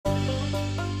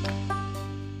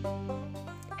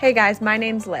Hey guys, my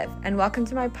name's Liv, and welcome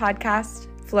to my podcast,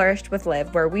 Flourished with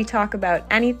Liv, where we talk about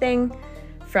anything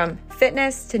from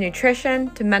fitness to nutrition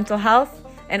to mental health,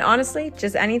 and honestly,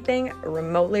 just anything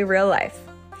remotely real life.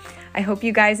 I hope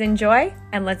you guys enjoy,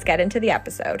 and let's get into the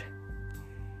episode.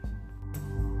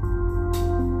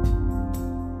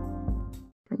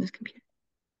 From this computer.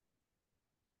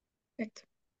 Perfect.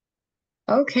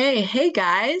 Okay, hey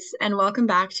guys, and welcome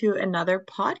back to another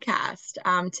podcast.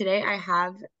 Today I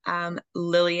have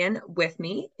Lillian with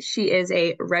me. She is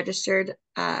a registered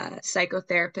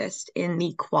psychotherapist in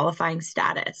the qualifying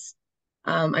status.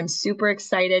 I'm super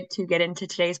excited to get into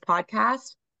today's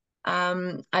podcast.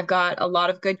 I've got a lot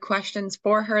of good questions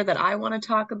for her that I want to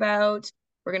talk about.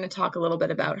 We're going to talk a little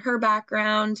bit about her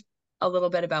background, a little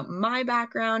bit about my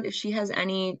background. If she has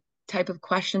any type of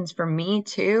questions for me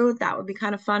too, that would be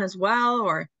kind of fun as well,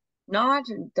 or not,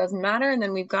 it doesn't matter. And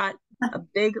then we've got a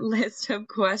big list of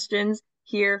questions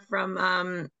here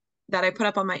from that I put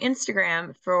up on my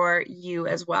Instagram for you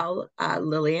as well,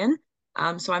 Lillian.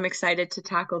 So I'm excited to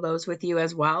tackle those with you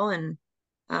as well. And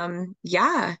I'll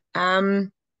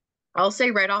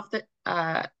say right off the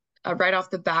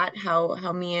bat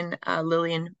how me and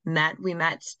Lillian met. We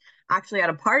met actually at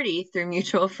a party through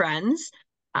mutual friends.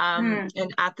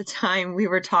 And at the time we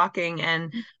were talking,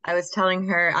 and I was telling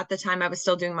her, at the time I was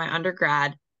still doing my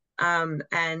undergrad,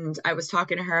 and I was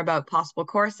talking to her about possible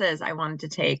courses I wanted to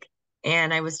take.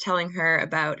 And I was telling her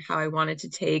about how I wanted to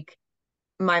take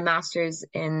my master's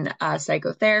in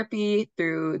psychotherapy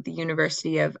through the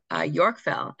University of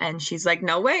Yorkville. And she's like,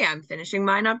 no way, I'm finishing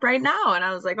mine up right now. And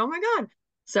I was like, oh my God.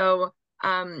 So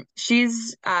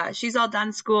she's all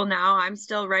done school now. I'm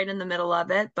still right in the middle of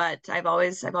it, but I've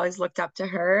always looked up to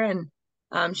her,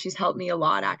 and she's helped me a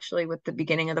lot actually with the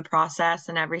beginning of the process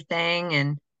and everything,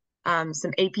 and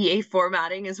some APA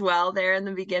formatting as well there in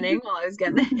the beginning while I was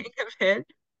getting the hang of it.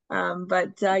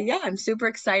 Yeah, I'm super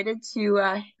excited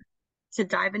to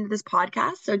dive into this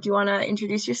podcast. So do you want to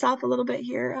introduce yourself a little bit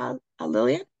here,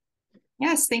 Lillian?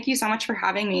 Yes, thank you so much for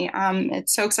having me.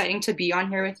 It's so exciting to be on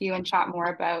here with you and chat more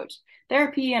about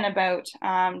therapy and about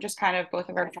just kind of both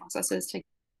of our processes to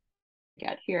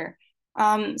get here.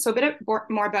 So a bit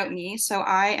more about me. So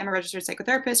I am a registered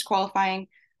psychotherapist qualifying.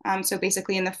 So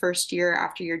basically in the first year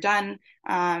after you're done,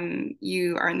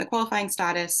 you are in the qualifying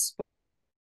status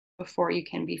before you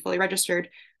can be fully registered.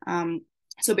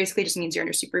 So basically just means you're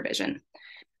under supervision.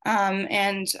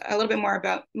 And a little bit more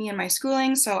about me and my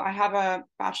schooling. So I have a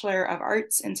Bachelor of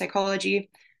Arts in Psychology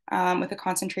with a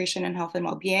concentration in health and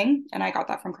well-being, and I got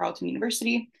that from Carleton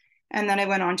University. And then I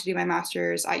went on to do my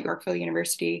master's at Yorkville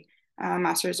University,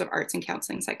 Master's of Arts in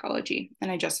Counseling Psychology.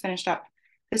 And I just finished up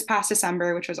this past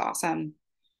December, which was awesome.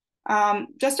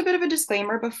 Just a bit of a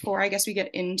disclaimer before I guess we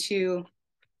get into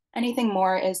anything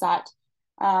more is that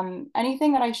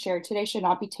anything that I share today should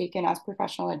not be taken as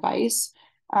professional advice.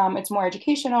 It's more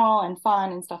educational and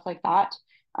fun and stuff like that.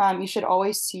 You should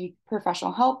always seek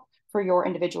professional help for your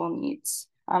individual needs.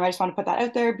 I just want to put that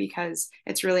out there because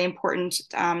it's really important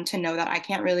to know that I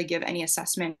can't really give any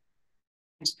assessment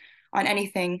on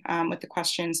anything with the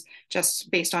questions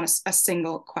just based on a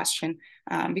single question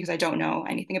because I don't know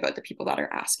anything about the people that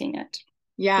are asking it.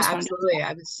 Yeah, Just absolutely.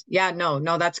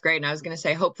 No, that's great. And I was going to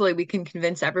say, hopefully we can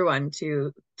convince everyone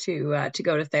to go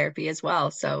to therapy as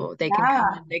well, so they can come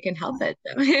yeah, and they can help it.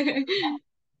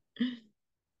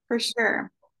 for sure.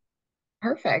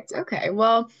 Perfect. Okay.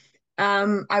 Well,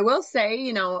 I will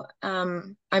say,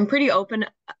 I'm pretty open.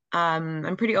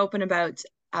 I'm pretty open about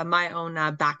my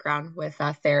own background with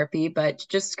therapy, but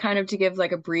just kind of to give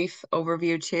like a brief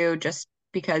overview too, just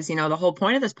because, the whole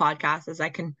point of this podcast is I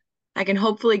can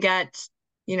hopefully get,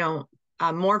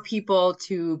 more people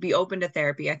to be open to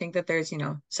therapy. I think that there's,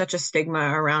 such a stigma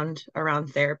around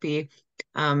therapy,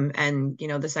 and,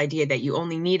 this idea that you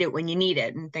only need it when you need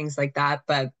it and things like that.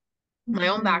 But my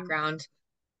own Mhm. background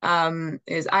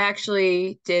is I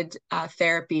actually did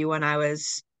therapy when I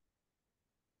was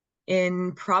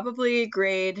in probably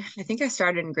I think I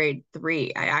started in grade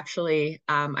 3.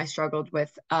 I struggled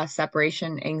with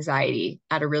separation anxiety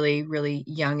at a really, really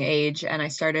young age. And I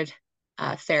started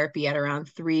therapy at around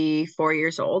 3, 4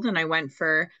 years old. And I went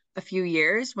for a few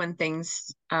years when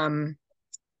things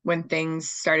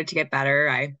started to get better.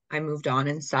 I moved on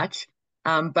and such.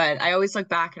 But I always look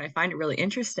back and I find it really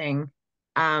interesting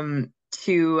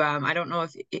to I don't know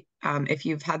if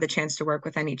you've had the chance to work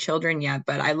with any children yet,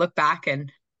 but I look back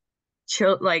and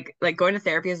like going to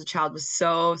therapy as a child was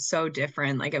so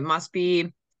different. Like it must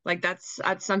be like that's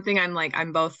something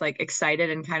I'm both like excited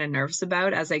and kind of nervous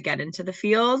about as I get into the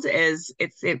field.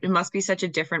 It must be such a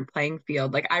different playing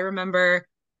field. Like I remember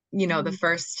the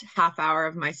first half hour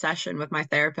of my session with my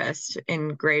therapist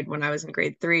when I was in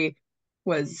grade 3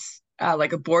 was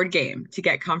like a board game to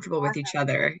get comfortable with each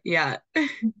other. Yeah.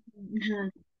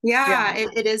 Mhm. Yeah. Yeah,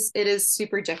 it is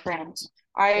super different.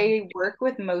 I work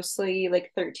with mostly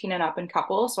like 13 and up in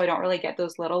couples, so I don't really get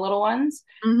those little ones.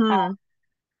 Uh, Hmm.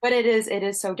 but it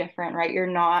is so different, right? You're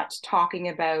not talking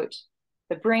about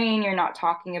the brain, you're not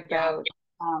talking Yeah. about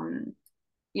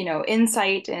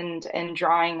insight and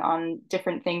drawing on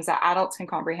different things that adults can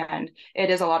comprehend. It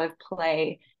is a lot of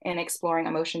play and exploring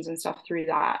emotions and stuff through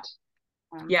that.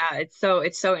 Um, Yeah, it's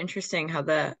so interesting how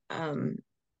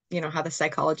how the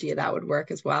psychology of that would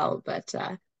work as well. But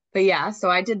yeah, so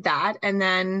I did that. And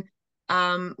then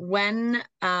when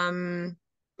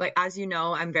like as you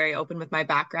know, I'm very open with my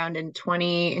background. In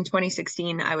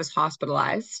 2016, I was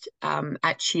hospitalized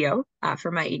at CHIO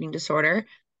for my eating disorder.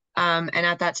 And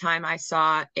at that time I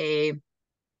saw a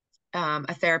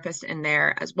therapist in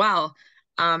there as well.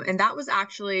 And that was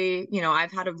actually,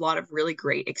 I've had a lot of really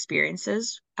great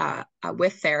experiences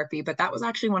with therapy, but that was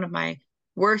actually one of my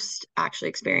worst actually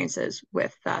experiences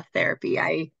with therapy.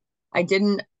 I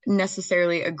didn't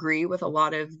necessarily agree with a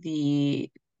lot of the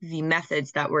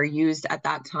methods that were used at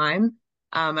that time.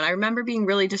 And I remember being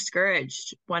really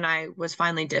discouraged when I was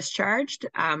finally discharged.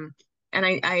 And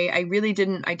I really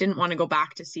didn't want to go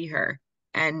back to see her.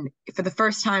 And for the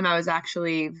first time, I was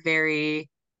actually very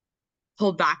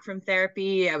pulled back from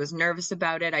therapy. I was nervous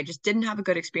about it. I just didn't have a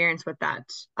good experience with that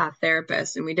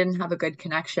therapist, and we didn't have a good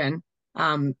connection.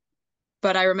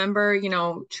 But I remember,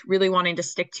 really wanting to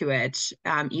stick to it,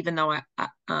 even though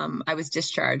I was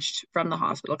discharged from the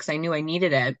hospital because I knew I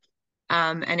needed it.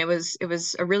 And it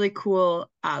was a really cool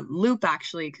loop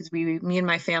actually, because me and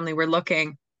my family were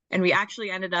looking, and we actually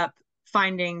ended up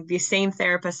finding the same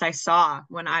therapist I saw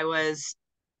when I was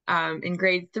in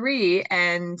grade 3,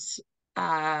 and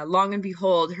long and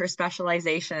behold, her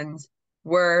specializations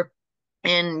were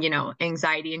in,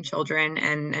 anxiety in children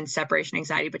and separation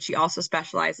anxiety, but she also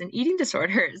specialized in eating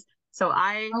disorders. So oh,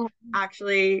 I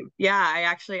actually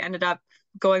ended up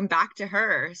going back to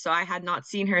her. So I had not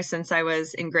seen her since I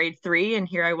was in grade 3, and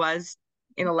here I was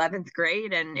in 11th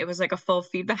grade, and it was like a full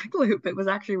feedback loop. It was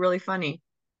actually really funny.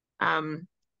 Um,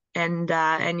 and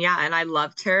yeah, and I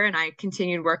loved her, and I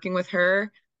continued working with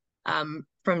her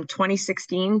from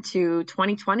 2016 to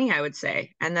 2020, I would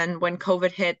say. And then when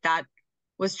COVID hit, that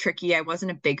was tricky. I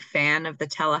wasn't a big fan of the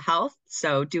telehealth,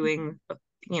 so doing,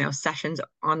 sessions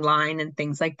online and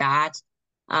things like that.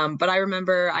 But I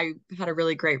remember I had a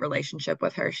really great relationship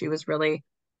with her. She was really,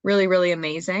 really, really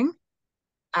amazing.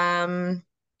 Um,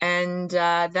 and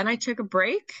then I took a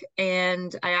break,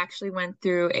 and I actually went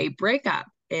through a breakup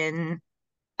in,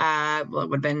 well, it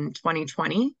would have been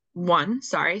 2021,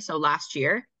 sorry, so last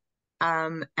year.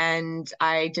 And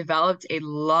I developed a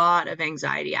lot of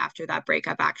anxiety after that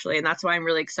breakup, actually. And that's why I'm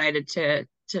really excited to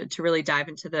really dive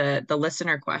into the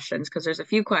listener questions, because there's a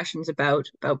few questions about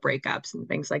breakups and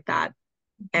things like that.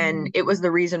 And mhm. it was the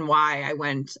reason why I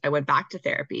went back to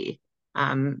therapy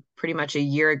pretty much a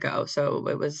year ago. So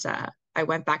it was I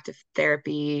went back to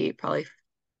therapy probably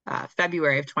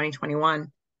February of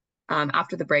 2021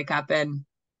 after the breakup. And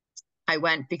I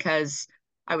went because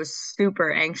I was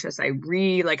super anxious. I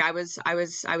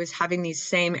was having these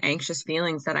same anxious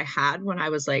feelings that I had when I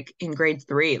was like in grade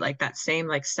 3, like that same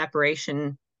like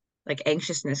separation, like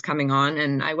anxiousness coming on.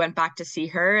 And I went back to see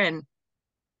her, and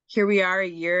here we are a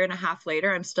year and a half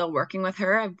later. I'm still working with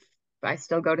her. I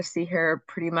still go to see her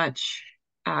pretty much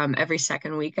every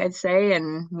second week, I'd say.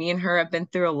 And me and her have been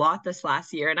through a lot this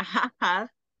last year and a half.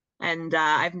 And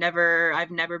I've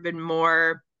never been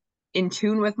more in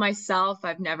tune with myself.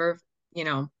 I've never,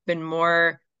 been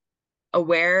more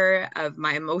aware of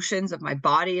my emotions, of my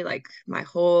body, like the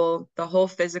whole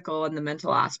physical and the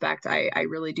mental aspect. I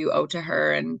really do owe to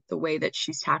her, and the way that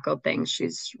she's tackled things.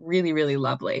 She's really, really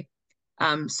lovely.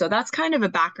 So that's kind of a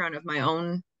background of my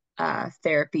own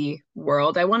therapy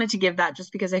world. I wanted to give that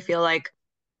just because I feel like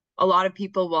a lot of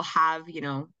people will have,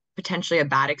 potentially a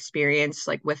bad experience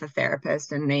like with a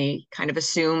therapist, and they kind of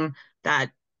assume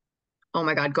that, oh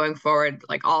my God, going forward,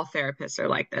 like all therapists are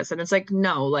like this. And it's like,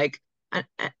 no, like, and,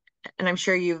 and I'm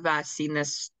sure you've seen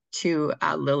this too,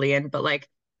 Lillian, but like,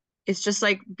 it's just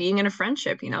like being in a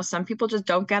friendship, some people just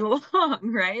don't get along,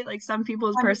 right? Like some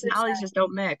people's personalities 100%. just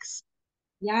don't mix.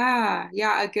 Yeah,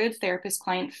 yeah, a good therapist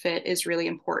client fit is really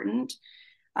important.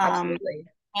 Um, Absolutely.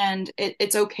 and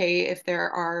it's okay if there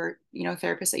are,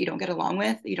 therapists that you don't get along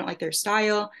with, you don't like their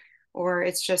style, or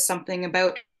it's just something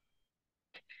about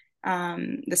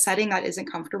the setting that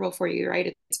isn't comfortable for you,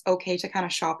 right? It's okay to kind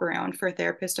of shop around for a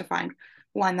therapist to find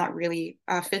one that really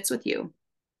fits with you.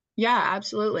 Yeah,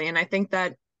 absolutely. And I think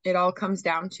that it all comes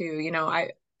down to,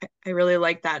 I really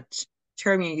like that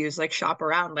term you use, like shop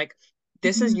around. Like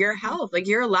this is Mhm. your health. Like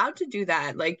you're allowed to do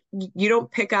that. Like you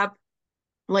don't pick up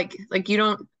like you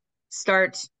don't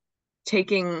start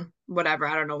taking whatever,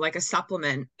 I don't know, like a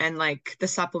supplement and like the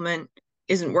supplement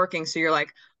isn't working. So you're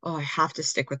like, oh, I have to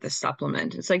stick with this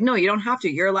supplement. It's like, no, you don't have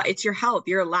to. You're allowed, it's your health.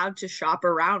 You're allowed to shop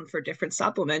around for different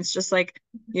supplements, just like,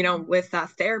 with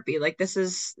therapy. Like this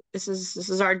is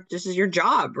your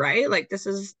job, right? Like this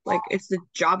is like it's the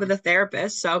job of the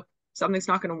therapist. So if something's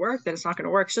not going to work, then it's not going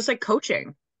to work. It's just like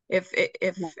coaching. If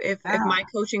Yeah. my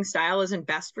coaching style isn't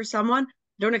best for someone,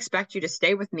 I don't expect you to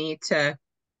stay with me to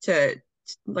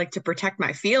like to protect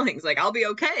my feelings. Like I'll be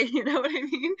okay. You know what I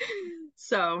mean?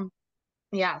 So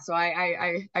yeah, so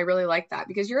I really like that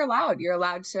because you're allowed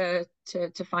to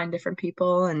find different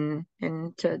people and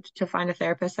to find a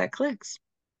therapist that clicks.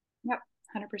 Yep.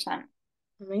 100%.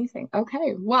 Amazing.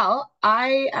 Okay. Well,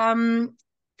 I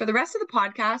for the rest of the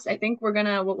podcast, I think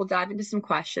we'll dive into some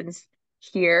questions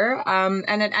here. And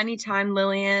at any time,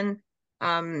 Lillian,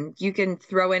 you can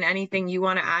throw in anything you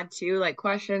want to add to, like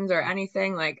questions or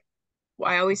anything. Like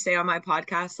I always say on my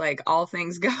podcast, like all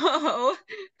things go.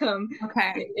 Um,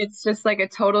 Okay. it's just like a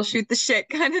total shoot the shit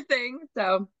kind of thing.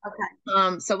 So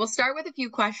Okay. so we'll start with a few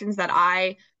questions that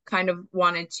I kind of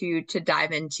wanted to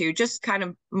dive into, just kind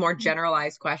of more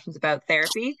generalized questions about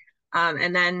therapy.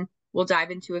 And then we'll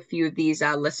dive into a few of these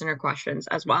listener questions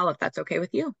as well, if that's okay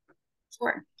with you.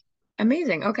 Sure.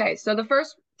 Amazing. Okay, so the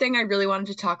first thing I really wanted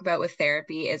to talk about with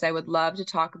therapy is I would love to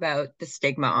talk about the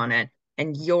stigma on it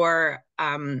and your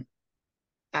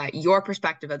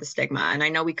perspective of the stigma. And I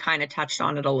know we kind of touched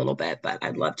on it a little bit, but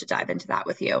I'd love to dive into that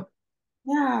with you.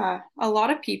 Yeah, a lot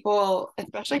of people,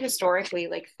 especially historically,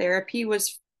 like therapy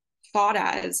was thought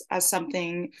as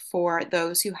something for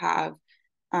those who have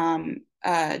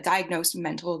a diagnosed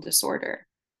mental disorder.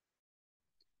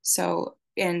 So,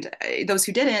 and those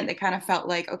who didn't, they kind of felt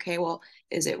like, okay, well,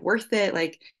 is it worth it?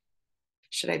 Like,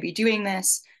 should I be doing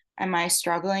this? Am I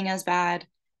struggling as bad?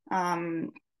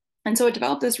 Um, and so it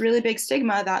developed this really big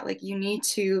stigma that like you need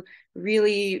to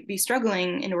really be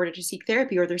struggling in order to seek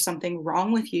therapy, or there's something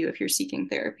wrong with you if you're seeking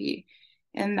therapy.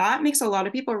 And that makes a lot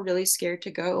of people really scared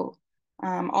to go.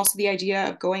 Also, the idea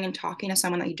of going and talking to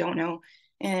someone that you don't know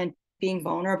and being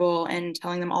vulnerable and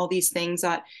telling them all these things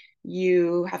that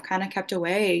you have kind of kept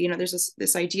away. There's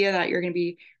this idea that you're going to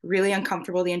be really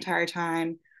uncomfortable the entire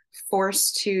time,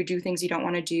 forced to do things you don't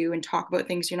want to do and talk about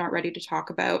things you're not ready to talk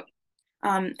about.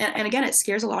 And again, it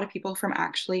scares a lot of people from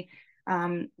actually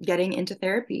getting into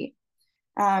therapy.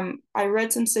 I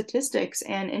read some statistics,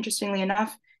 and interestingly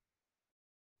enough,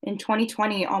 in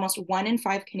 2020, almost 1 in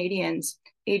 5 Canadians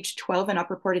aged 12 and up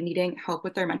reported needing help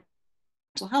with their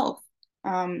mental health.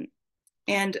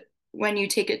 And when you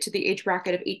take it to the age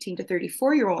bracket of 18 to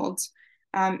 34-year-olds,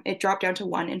 it dropped down to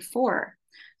 1 in 4.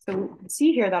 So we can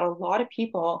see here that a lot of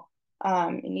people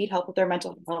need help with their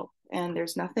mental health, and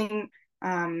there's nothing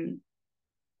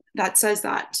that says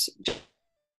that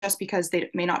just because they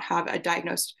may not have a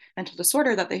diagnosed mental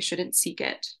disorder that they shouldn't seek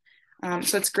it.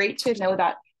 So it's great to know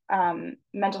that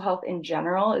mental health in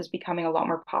general is becoming a lot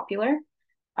more popular.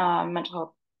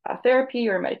 Mental health therapy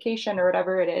or medication or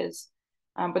whatever it is.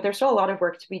 But there's still a lot of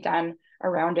work to be done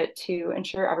around it to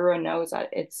ensure everyone knows that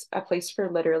it's a place for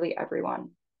literally everyone.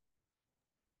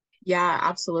 Yeah,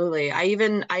 absolutely. I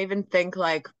even think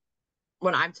like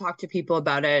when I've talked to people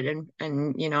about it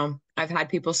and I've had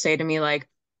people say to me like,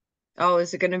 "Oh,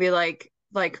 is it going to be like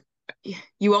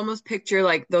you almost picture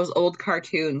like those old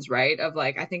cartoons, right? Of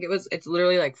like I think it's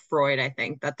literally like Freud, I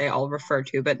think that they all refer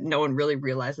to, but no one really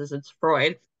realizes it's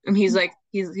Freud. And he's like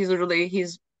he's literally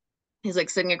he's like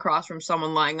sitting across from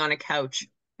someone lying on a couch,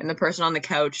 and the person on the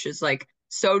couch is like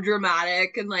so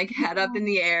dramatic and like head up in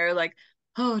the air, like,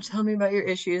 oh, tell me about your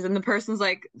issues. And the person's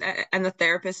like, and the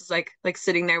therapist is like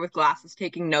sitting there with glasses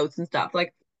taking notes and stuff.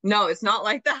 Like, no, it's not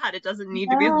like that. It doesn't need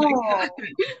to be like No.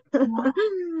 that.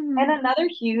 And another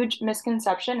huge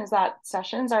misconception is that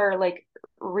sessions are like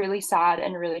really sad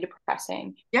and really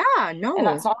depressing. Yeah, And no,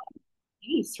 that's not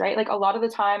piece, right? Like a lot of the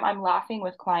time I'm laughing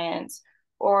with clients,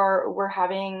 or we're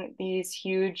having these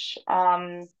huge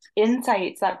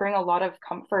insights that bring a lot of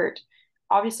comfort.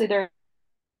 Obviously, there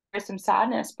is some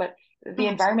sadness, but the oh,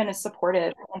 environment absolutely. is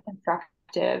supportive and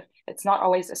constructive. It's not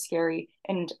always a scary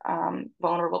and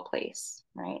vulnerable place,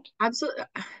 right? Absolutely.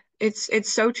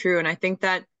 It's so true. And I think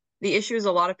that the issue is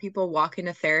a lot of people walk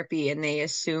into therapy and they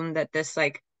assume that this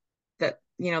like that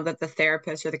that the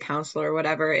therapist or the counselor or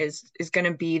whatever is going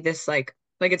to be this like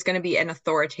it's going to be an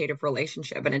authoritative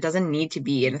relationship, and it doesn't need to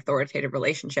be an authoritative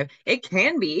relationship. It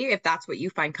can be if that's what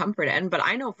you find comfort in, but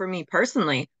I know for me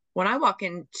personally, when I walk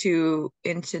into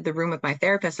the room with my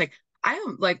therapist, like I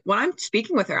am like when I'm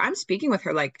speaking with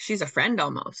her like she's a friend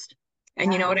almost.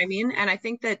 And you know Yeah. what I mean? And I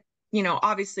think that,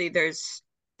 obviously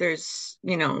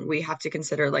we have to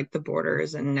consider like the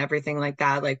borders and everything like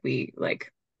that.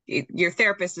 Like your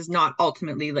therapist is not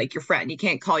ultimately like your friend. You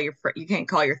can't call your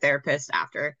therapist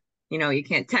after, you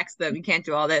can't text them, you can't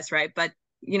do all this, right? But,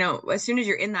 as soon as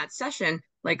you're in that session,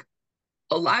 like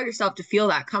allow yourself to feel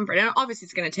that comfort. And obviously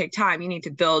it's going to take time. You need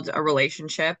to build a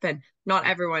relationship, and not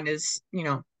everyone is,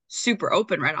 super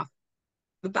open right off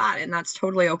the bat, and that's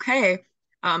totally okay.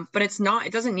 But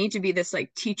it doesn't need to be this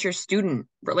like teacher student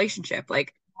relationship.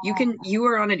 Like you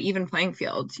are on an even playing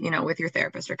field, with your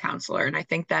therapist or counselor. And I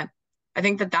think that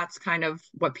that's kind of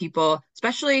what people,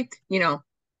 especially,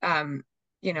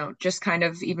 just kind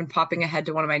of even popping ahead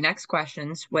to one of my next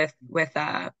questions with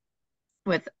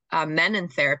men in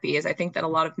therapy is I think that a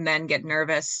lot of men get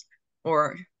nervous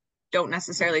or don't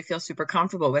necessarily feel super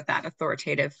comfortable with that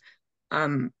authoritative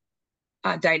um,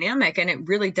 dynamic, and it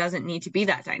really doesn't need to be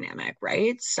that dynamic,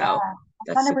 right? So Yeah,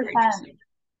 that's super 100%. interesting.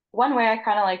 One way I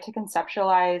kind of like to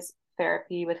conceptualize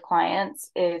therapy with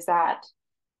clients is that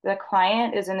the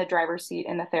client is in the driver's seat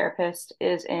and the therapist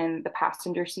is in the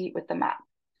passenger seat with the map.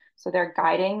 So they're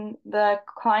guiding the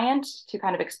client to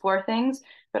kind of explore things,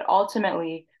 but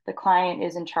ultimately the client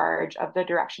is in charge of the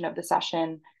direction of the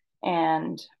session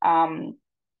and kind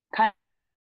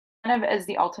of as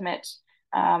the ultimate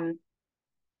um,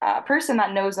 person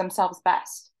that knows themselves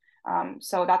best.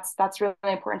 So that's really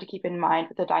important to keep in mind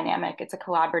with the dynamic. It's a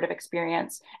collaborative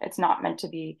experience. It's not meant to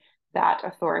be that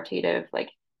authoritative,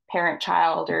 like parent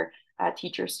child or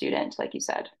teacher student, like you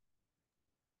said.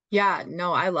 Yeah,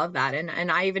 no, I love that.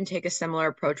 And I even take a similar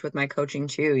approach with my coaching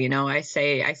too. I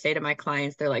say to my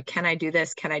clients, they're like, "Can I do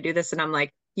this? Can I do this?" And I'm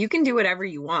like, "You can do whatever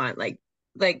you want." Like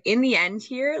in the end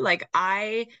here, like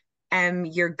I am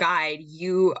your guide.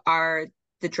 You are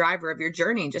the driver of your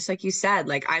journey, just like you said.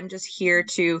 Like I'm just here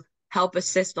to help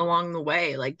assist along the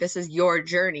way. Like this is your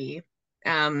journey.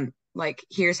 Like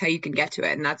here's how you can get to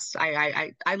it. And that's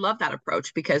I love that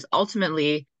approach because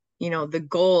ultimately, the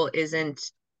goal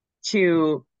isn't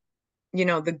to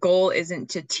the goal isn't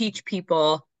to teach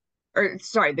people, or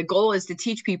sorry, the goal is to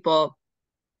teach people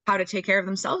how to take care of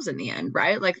themselves in the end,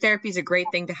 right? Like therapy is a great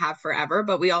thing to have forever,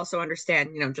 but we also understand,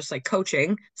 just like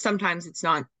coaching, sometimes it's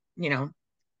not, you know,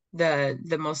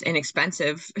 the most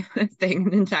inexpensive thing in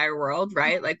the entire world,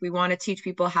 right? Like we want to teach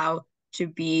people how to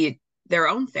be their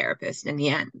own therapist in the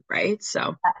end, right?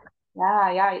 So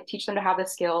Yeah, yeah. Teach them to have the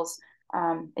skills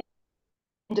um,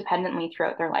 independently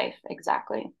throughout their life.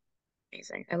 Exactly.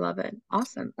 amazing. I love it.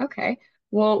 Awesome. Okay.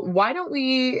 Well, why don't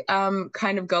we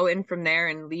kind of go in from there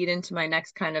and lead into my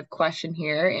next kind of question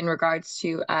here in regards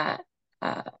to uh,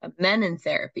 men in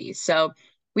therapy. So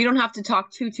we don't have to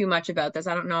talk too much about this.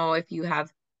 I don't know if you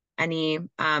have any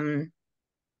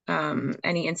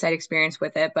any inside experience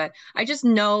with it, but I just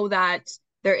know that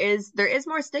there is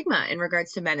more stigma in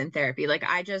regards to men in therapy. Like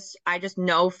I just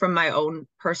know from my own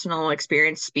personal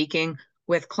experience speaking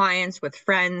with clients, with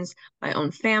friends, my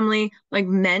own family, like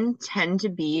men tend to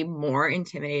be more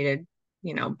intimidated,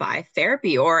 by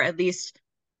therapy, or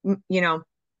you know,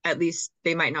 at least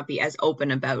they might not be as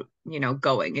open about,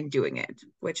 going and doing it,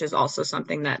 which is also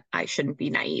something that I shouldn't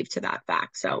be naive to that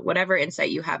fact. So whatever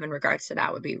insight you have in regards to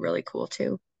that would be really cool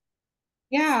too.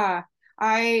 Yeah,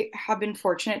 I have been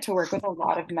fortunate to work with a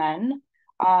lot of men.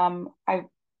 I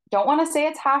don't want to say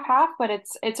it's half half, but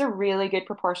it's a really good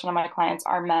proportion of my clients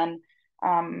are men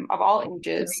of all It's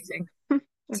ages. amazing.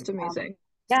 That's amazing.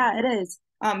 Yeah, it is.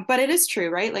 But it is true,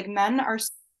 right? Like men are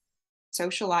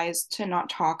socialized to not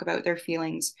talk about their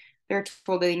feelings. They're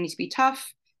told they need to be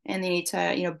tough and they need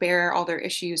to, bear all their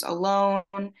issues alone.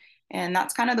 And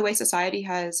that's kind of the way society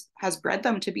has bred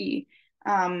them to be.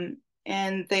 And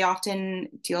they often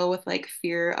deal with like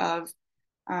fear of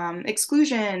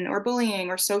exclusion or bullying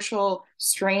or social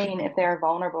strain if they're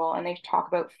vulnerable and they talk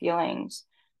about feelings.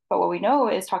 But what we know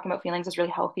is talking about feelings is really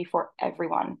healthy for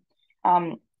everyone.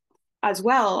 Um, as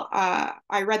well,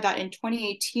 I read that in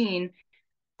 2018,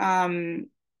 um,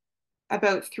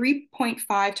 about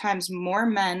 3.5 times more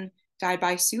men died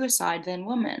by suicide than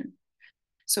women.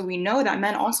 So we know that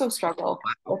men also struggle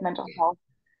Wow. with mental health.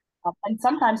 And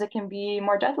sometimes it can be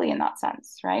more deadly in that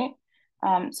sense, right?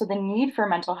 So the need for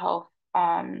mental health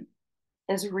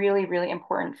is really, really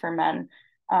important for men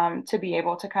to be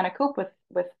able to kind of cope with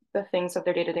the things of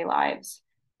their day-to-day lives.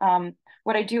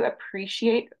 What I do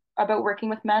appreciate about working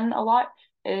with men a lot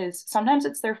is sometimes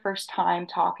it's their first time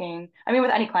talking. I mean,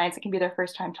 with any clients, it can be their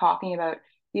first time talking about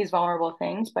these vulnerable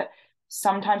things, but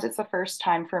sometimes it's the first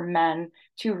time for men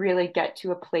to really get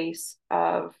to a place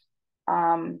of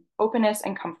openness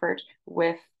and comfort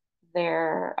with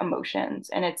their emotions.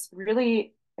 And it's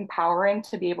really empowering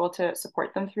to be able to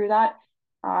support them through that.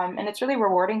 And it's really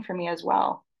rewarding for me as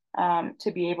well,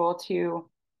 to be able to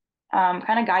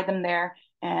kind of guide them there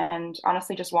and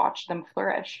honestly just watch them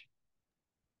flourish.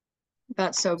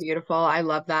 That's so beautiful. I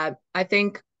love that. I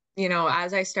think,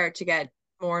 as I start to get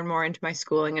more and more into my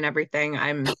schooling and everything,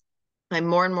 I'm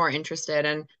more and more interested.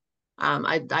 And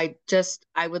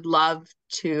I would love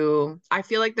to, I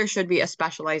feel like there should be a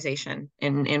specialization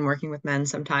in working with men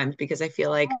sometimes, because I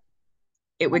feel like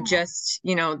it would just,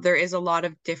 there is a lot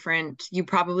of different, you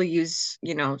probably use,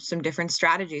 some different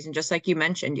strategies. And just like you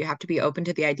mentioned, you have to be open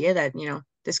to the idea that,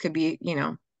 this could be,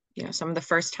 some of the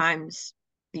first times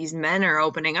these men are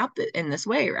opening up in this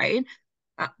way, right?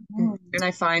 Uh, and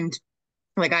I find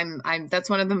like that's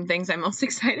one of the things I'm most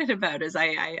excited about is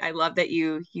I love that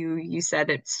you said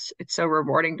it's so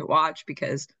rewarding to watch,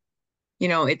 because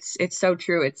it's so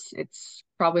true. It's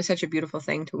probably such a beautiful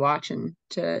thing to watch and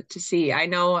to see. I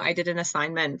know I did an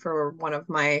assignment for one of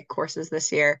my courses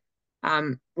this year,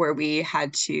 where we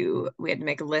had to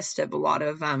make a list of a lot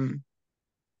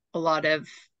of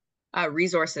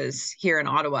resources here in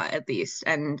Ottawa, at least.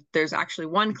 And there's actually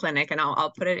one clinic, and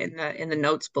I'll put it in the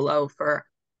notes below for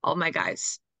all my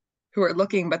guys who are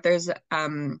looking. But there's a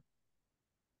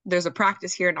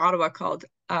practice here in Ottawa called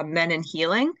Men in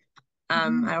Healing. I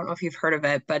don't know if you've heard of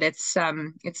it, but it's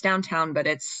downtown, but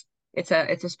it's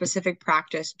a specific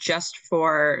practice just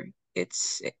for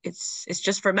it's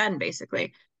just for men,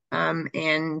 basically.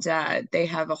 And they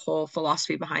have a whole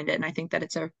philosophy behind it, and I think that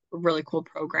it's a really cool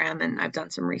program, and I've done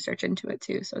some research into it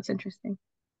too, so it's interesting.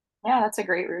 Yeah, that's a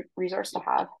great resource to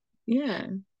have. Yeah.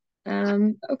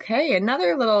 Okay,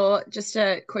 another little, just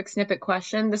a quick snippet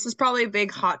question. This is probably a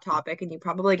big hot topic, and you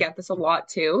probably get this a lot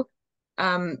too.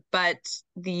 But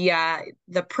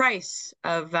the price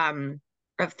of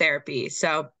therapy.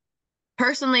 So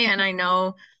personally, and I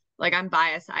know like I'm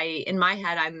biased, in my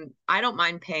head I don't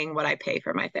mind paying what I pay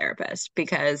for my therapist,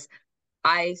 because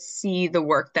I see the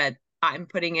work that I'm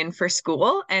putting in for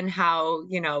school, and how,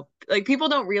 like people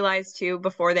don't realize too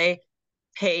before they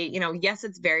pay, yes,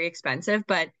 it's very expensive,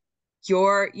 but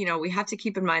we have to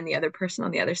keep in mind the other person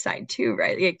on the other side too,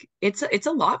 right? Like it's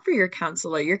a lot for your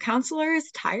counselor. Your counselor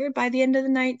is tired by the end of the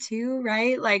night too,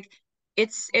 right? Like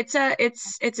it's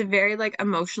a very like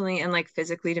emotionally and like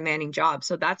physically demanding job.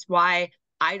 So that's why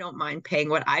I don't mind paying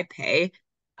what I pay.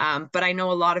 But I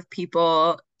know a lot of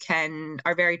people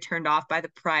are very turned off by the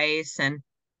price, and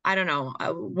I don't know,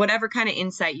 whatever kind of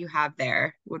insight you have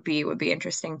there would be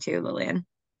interesting too, Lillian.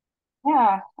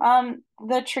 Yeah.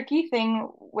 The tricky thing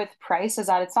with price is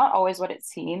that it's not always what it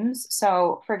seems.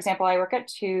 So, for example, I work at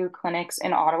two clinics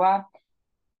in Ottawa,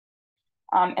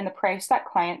 and the price that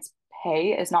clients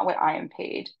pay is not what I am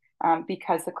paid,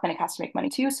 because the clinic has to make money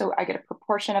too. So I get a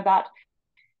proportion of that.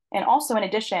 And also, in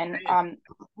addition,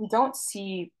 we don't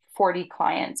see 40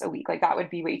 clients a week. Like that would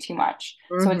be way too much.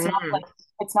 So Mm-hmm.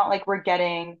 it's not like we're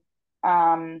getting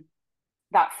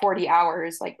that 40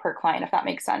 hours like per client, if that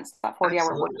makes sense, that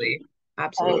 40-hour work week. Absolutely.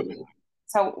 Uh, Absolutely.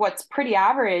 so what's pretty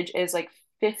average is like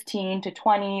 15 to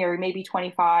 20 or maybe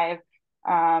 25.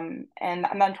 And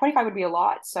then 25 would be a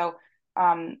lot. So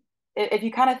if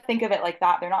you kind of think of it like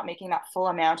that, they're not making that full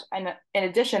amount. And in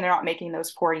addition, they're not making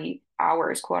those 40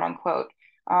 hours, quote unquote.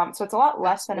 So it's a lot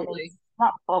less than it may, Absolutely.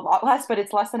 not a lot less, but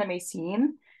it's less than it may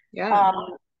seem. Yeah.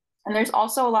 Um, and there's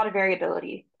also a lot of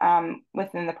variability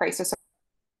within the prices. So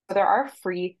there are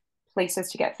free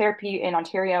places to get therapy in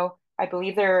Ontario. I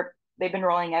believe they've been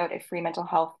rolling out a free mental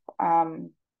health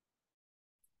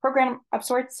program of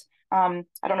sorts. I don't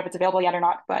know if it's available yet or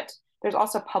not, but there's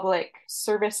also public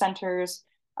service centers,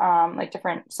 like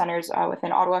different centers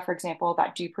within Ottawa, for example,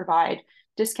 that do provide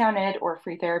discounted or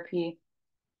free therapy.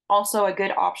 Also, a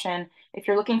good option if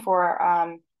you're looking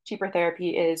for cheaper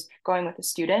therapy is going with a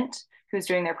student who's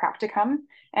doing their practicum.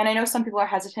 And I know some people are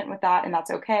hesitant with that, and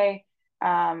that's okay.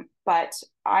 But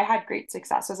I had great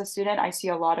success as a student. I see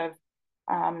a lot of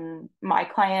my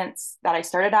clients that I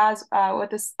started as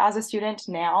a student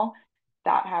now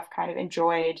that have kind of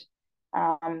enjoyed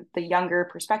the younger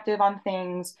perspective on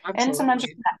things, and sometimes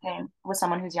just Absolutely. connecting with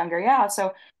someone who's younger. Yeah,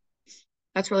 so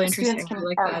That's really students interesting. I can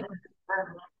like are that.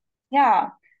 yeah.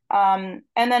 And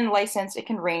then licensed, it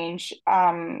can range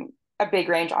a big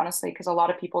range, honestly, because a lot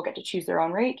of people get to choose their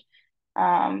own rate.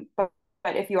 But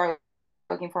if you are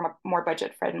looking for more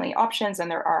budget-friendly options, and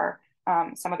there are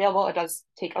some available, it does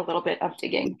take a little bit of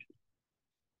digging.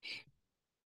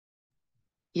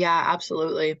 Yeah,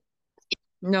 absolutely.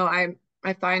 No, I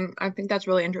think that's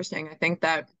really interesting. I think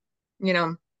that, you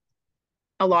know,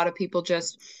 a lot of people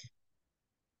just,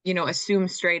 assume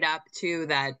straight up too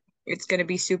that it's going to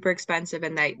be super expensive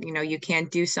and that, you know, you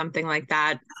can't do something like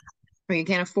that or you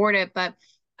can't afford it. But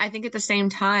I think at the same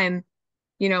time,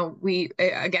 you know,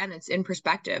 again, it's in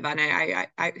perspective. And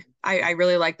I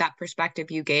really like that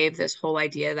perspective you gave, this whole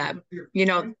idea that,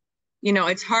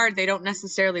 it's hard. They don't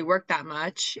necessarily work that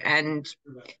much. And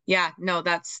yeah, no,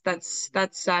 that's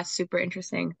super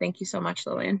interesting. Thank you so much,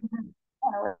 Lillian.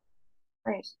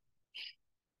 Great.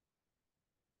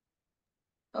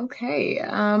 Okay.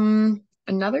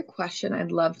 Another question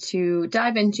I'd love to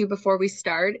dive into before we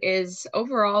start is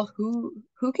overall, who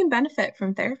can benefit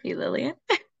from therapy, Lillian?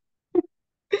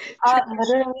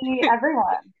 Literally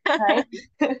everyone, right?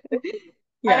 I know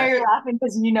Yeah. you're laughing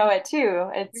because you know it too.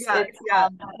 Yeah. Yeah.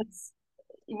 It's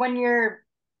when you're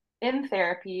in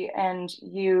therapy and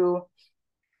you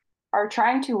are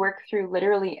trying to work through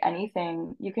literally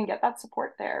anything, you can get that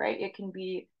support there, right? It can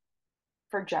be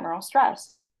for general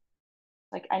stress.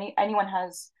 Like anyone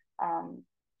has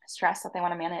stress that they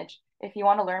want to manage. If you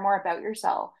want to learn more about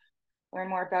yourself, learn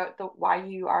more about the why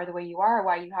you are the way you are,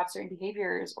 why you have certain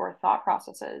behaviors or thought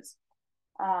processes.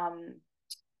 Um,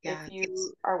 if Yeah.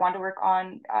 you are want to work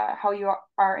on how you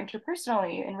are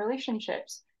interpersonally in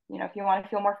relationships, if you want to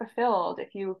feel more fulfilled,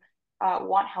 if you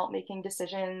want help making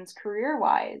decisions career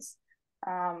wise,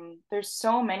 there's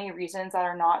so many reasons that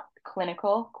are not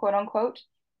clinical, quote unquote,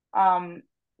 um,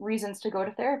 reasons to go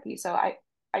to therapy. So I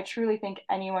truly think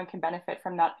anyone can benefit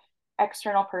from that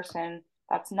external person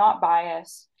that's not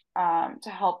biased, to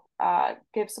help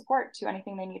give support to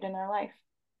anything they need in their life.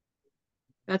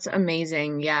 That's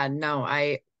amazing. Yeah, no,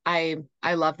 I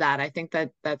love that. I think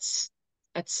that's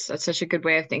such a good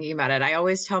way of thinking about it. I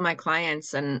always tell my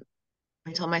clients and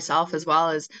I tell myself as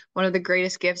well is one of the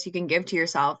greatest gifts you can give to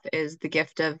yourself is the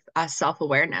gift of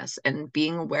self-awareness and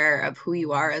being aware of who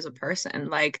you are as a person.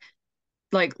 Like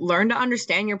learn to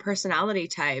understand your personality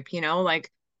type,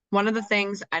 like one of the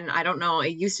things, and I don't know,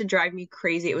 it used to drive me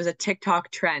crazy. It was a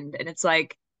TikTok trend, and it's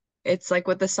like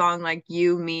with the song like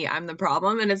you, me, I'm the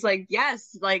problem. And it's like,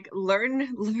 yes, like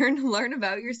learn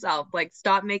about yourself. Like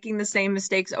stop making the same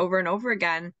mistakes over and over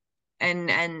again. And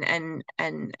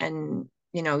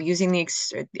using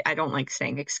I don't like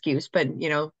saying excuse, but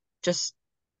just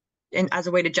as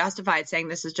a way to justify it, saying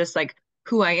this is just like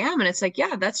who I am. And it's like,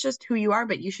 yeah, that's just who you are,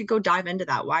 but you should go dive into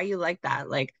that. Why you like that?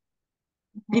 Like,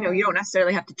 you don't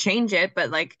necessarily have to change it,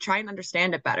 but like try and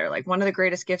understand it better. Like one of the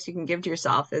greatest gifts you can give to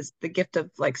yourself is the gift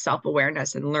of like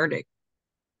self-awareness and learning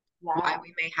why Yeah.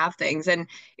 we may have things. And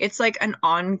it's like an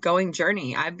ongoing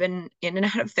journey. I've been in and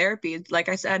out of therapy, like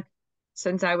I said,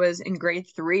 since I was in grade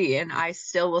 3, and I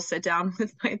still will sit down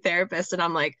with my therapist and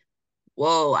I'm like,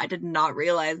 whoa, I did not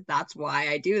realize that's why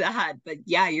I do that. But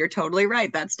yeah, you're totally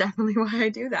right. That's definitely why I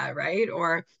do that, right?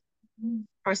 Or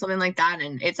something like that.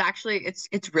 And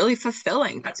it's really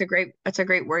fulfilling. That's a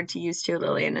great word to use too,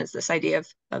 Lillian, is this idea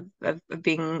of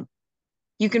being,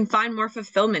 you can find more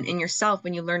fulfillment in yourself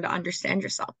when you learn to understand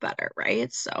yourself better,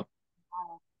 right? So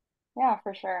Yeah,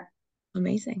 for sure.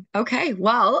 amazing. Okay,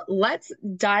 well, let's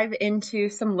dive into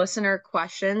some listener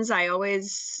questions. I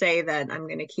always say that I'm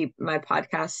going to keep my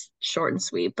podcast short and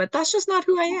sweet, but that's just not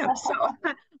who I am. So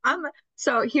I'm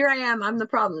so here I am. I'm the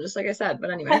problem, just like I said.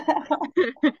 But anyway.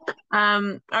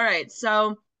 All right,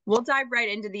 so we'll dive right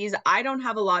into these. I don't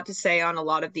have a lot to say on a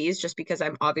lot of these just because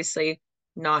I'm obviously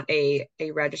not a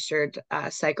registered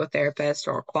psychotherapist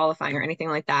or qualifying or anything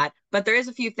like that. But there is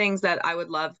a few things that I would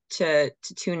love to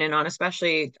tune in on,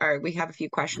 especially we have a few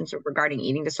questions regarding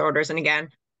eating disorders. And again,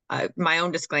 my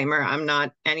own disclaimer, I'm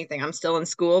not anything. I'm still in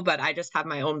school, but I just have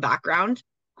my own background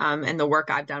and the work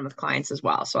I've done with clients as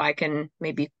well. So I can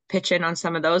maybe pitch in on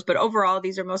some of those. But overall,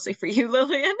 these are mostly for you,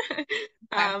 Lillian.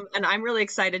 And I'm really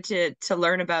excited to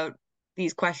learn about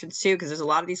these questions too, because there's a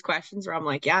lot of these questions where I'm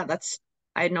like, yeah,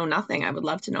 I know nothing. I would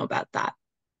love to know about that.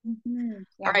 All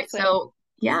Yeah, right, hopefully. so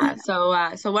yeah,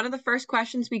 so one of the first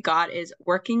questions we got is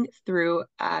working through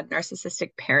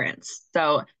narcissistic parents.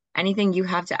 So anything you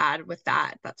have to add with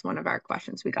that? That's one of our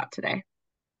questions we got today.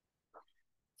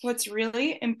 What's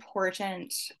really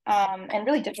important, and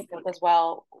really difficult as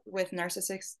well with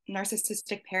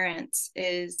narcissistic parents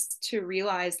is to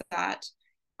realize that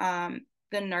the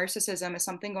narcissism is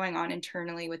something going on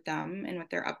internally with them and with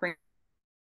their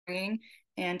upbringing,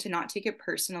 and to not take it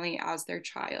personally as their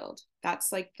child.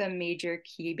 That's like the major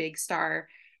key big star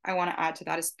I want to add to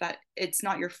that, is that it's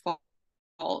not your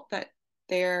fault that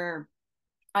they're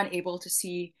unable to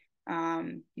see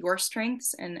your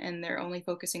strengths, and they're only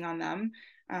focusing on them.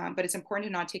 But it's important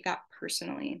to not take that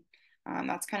personally.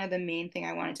 That's kind of the main thing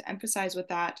I wanted to emphasize with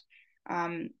that.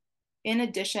 Um, in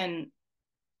addition,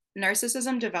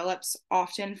 narcissism develops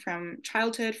often from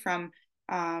childhood, from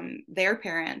their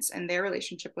parents and their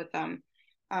relationship with them.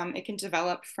 It can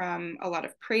develop from a lot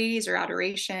of praise or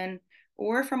adoration,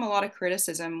 or from a lot of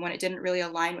criticism when it didn't really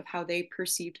align with how they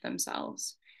perceived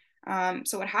themselves.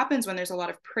 So what happens when there's a lot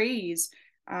of praise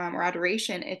or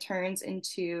adoration, it turns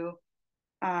into,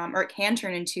 or it can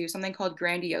turn into something called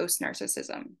grandiose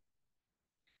narcissism.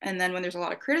 And then when there's a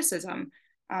lot of criticism,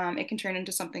 it can turn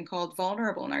into something called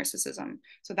vulnerable narcissism.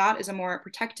 So that is a more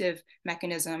protective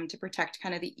mechanism to protect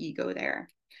kind of the ego there.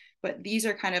 But these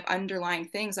are kind of underlying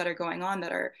things that are going on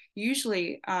that are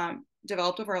usually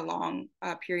developed over a long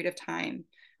period of time.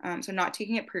 So not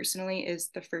taking it personally is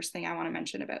the first thing I want to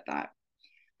mention about that.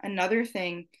 Another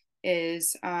thing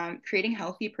is creating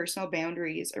healthy personal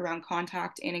boundaries around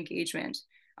contact and engagement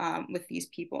with these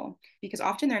people, because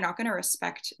often they're not going to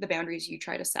respect the boundaries you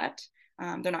try to set.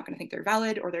 They're not going to think they're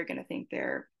valid, or they're going to think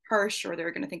they're harsh, or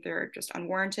they're going to think they're just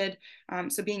unwarranted.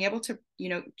 So being able to,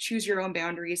 choose your own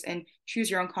boundaries and choose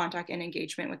your own contact and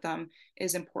engagement with them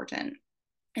is important.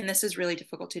 And this is really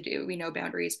difficult to do. We know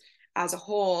boundaries as a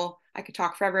whole, I could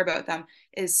talk forever about them,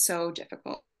 is so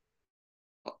difficult.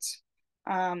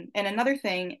 And another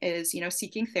thing is,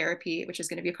 seeking therapy, which is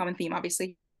going to be a common theme,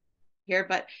 obviously, here,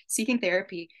 but seeking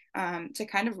therapy to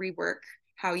kind of rework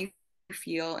how you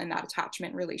feel in that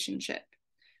attachment relationship.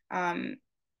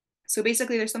 So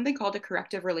basically, there's something called a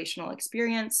corrective relational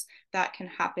experience that can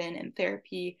happen in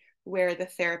therapy, where the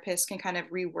therapist can kind of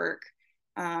rework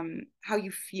how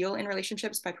you feel in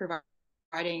relationships by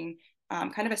providing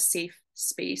kind of a safe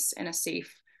space and a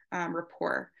safe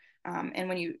rapport. And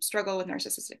when you struggle with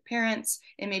narcissistic parents,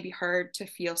 it may be hard to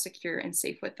feel secure and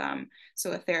safe with them.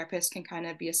 So a therapist can kind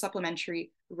of be a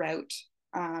supplementary route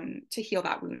to heal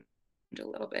that wound a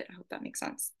little bit. I hope that makes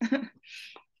sense.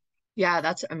 Yeah,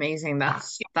 that's amazing.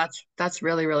 That's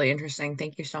really, really interesting.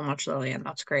 Thank you so much, Lillian.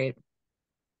 That's great.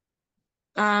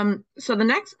 So the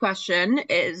next question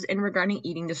is in regarding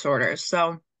eating disorders.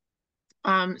 So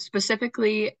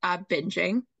specifically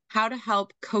binging, how to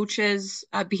help coaches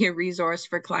be a resource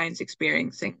for clients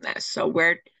experiencing this. So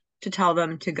where to tell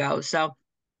them to go. So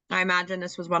I imagine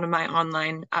this was one of my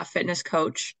online fitness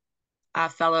coach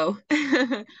fellow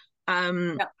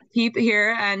keep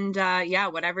here, and yeah,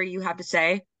 whatever you have to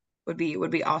say would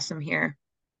be awesome here.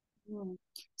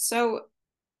 So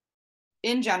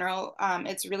in general,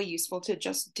 it's really useful to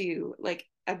just do like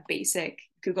a basic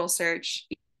Google search,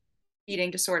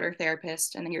 eating disorder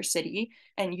therapist, and then your city,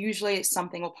 and usually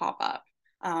something will pop up,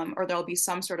 or there'll be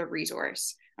some sort of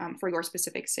resource for your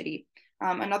specific city.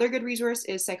 Another good resource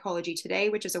is Psychology Today,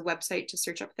 which is a website to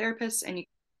search up therapists, and you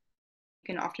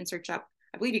can often search up,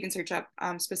 I believe you can search up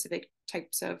specific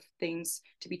types of things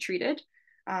to be treated.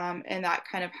 And that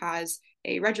kind of has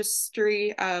a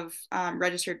registry of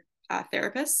registered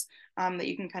therapists that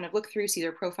you can kind of look through, see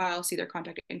their profile, see their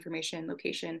contact information,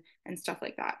 location, and stuff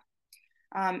like that.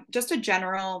 Just a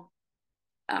general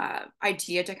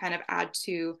idea to kind of add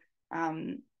to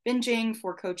binging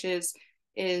for coaches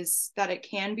is that it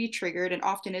can be triggered, and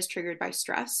often is triggered, by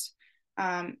stress.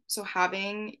 So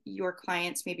having your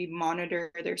clients maybe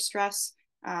monitor their stress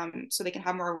so they can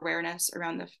have more awareness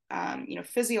around the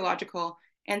physiological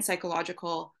and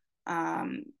psychological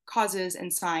causes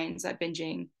and signs that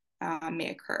binging may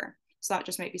occur. So that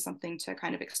just might be something to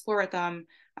kind of explore with them,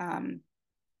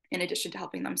 in addition to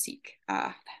helping them seek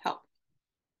help.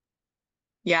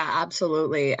 Yeah,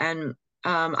 absolutely. And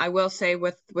I will say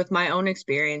with my own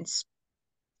experience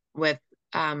with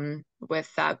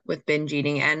with binge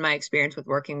eating, and my experience with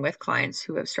working with clients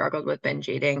who have struggled with binge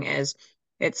eating, is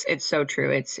it's so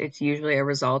true. It's usually a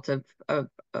result of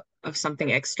something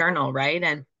external, right?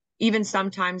 And even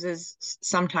sometimes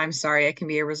sorry, it can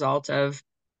be a result of,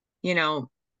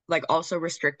 like also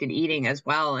restricted eating as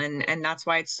well. And that's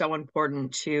why it's so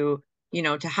important to,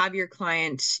 to have your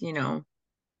client,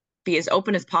 be as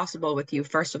open as possible with you,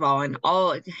 first of all, and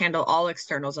handle all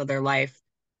externals of their life,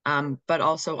 but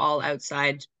also all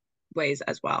outside ways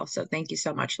as well. So thank you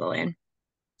so much, Lillian.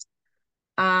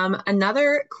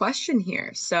 Another question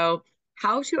here. So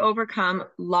how to overcome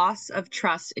loss of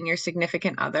trust in your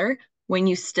significant other when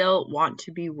you still want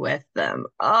to be with them?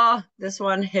 Oh, this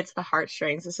one hits the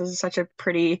heartstrings. This is such a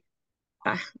pretty,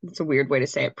 it's a weird way to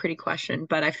say it, pretty question,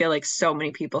 but I feel like so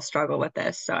many people struggle with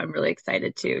this. So I'm really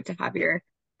excited to have your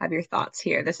thoughts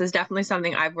here. This is definitely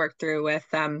something I've worked through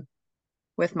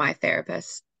with my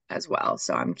therapist as well.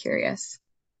 So I'm curious.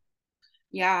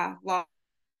 Yeah, loss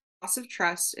of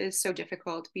trust is so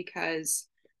difficult because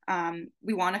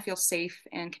we want to feel safe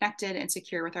and connected and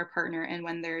secure with our partner. And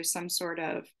when there's some sort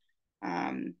of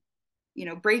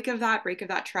break of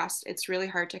that trust, it's really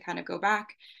hard to kind of go back.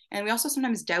 And we also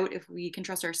sometimes doubt if we can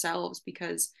trust ourselves,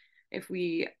 because if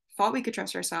we thought we could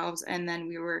trust ourselves and then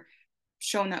we were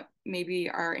shown that maybe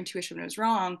our intuition was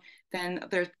wrong, then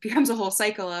there becomes a whole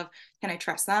cycle of, can I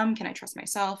trust them? Can I trust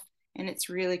myself? And it's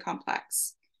really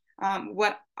complex.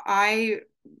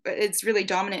 It's really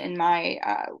dominant in my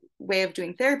way of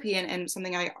doing therapy, and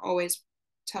something I always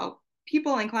tell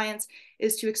people and clients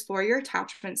is to explore your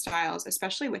attachment styles,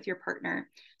 especially with your partner.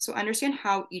 So understand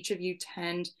how each of you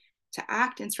tend to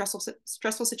act in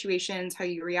stressful situations, how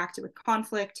you reacted with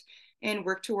conflict, and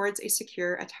work towards a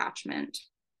secure attachment.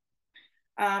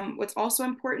 What's also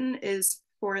important is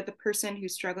for the person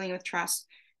who's struggling with trust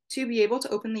to be able to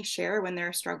openly share when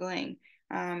they're struggling,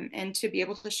 and to be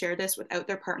able to share this without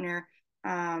their partner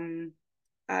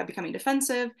becoming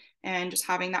defensive, and just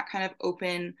having that kind of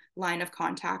open line of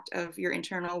contact of your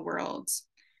internal worlds.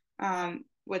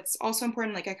 What's also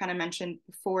important, like I kind of mentioned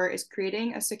before, is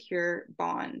creating a secure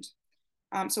bond.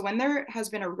 So when there has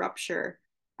been a rupture,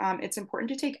 it's important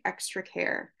to take extra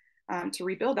care to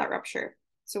rebuild that rupture.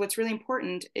 So what's really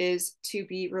important is to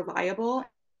be reliable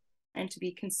and to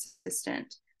be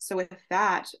consistent. So with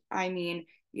that, I mean,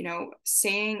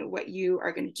 saying what you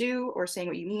are going to do or saying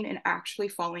what you mean and actually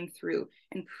following through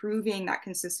and proving that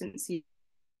consistency,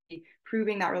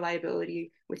 proving that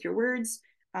reliability with your words,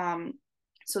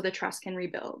 so the trust can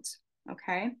rebuild.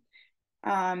 Okay.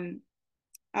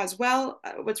 As well,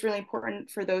 what's really important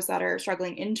for those that are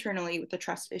struggling internally with the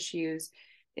trust issues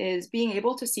is being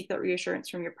able to seek that reassurance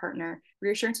from your partner.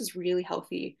 Reassurance is really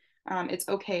healthy. It's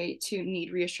okay to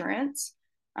need reassurance,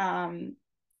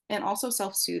 and also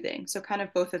self-soothing. So kind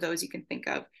of both of those you can think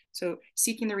of. So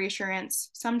seeking the reassurance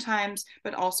sometimes,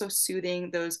 but also soothing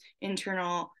those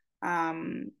internal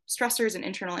stressors and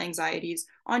internal anxieties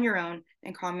on your own,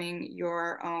 and calming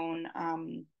your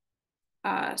own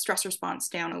stress response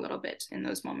down a little bit in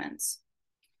those moments.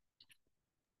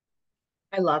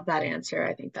 I love that answer.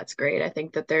 I think that's great. I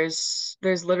think that there's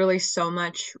literally so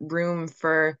much room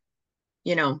for,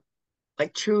 you know,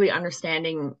 like truly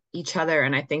understanding each other.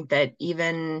 And I think that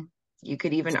even you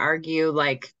could even argue,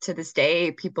 like, to this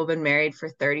day, people have been married for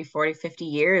 30, 40, 50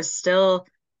 years, still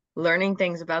learning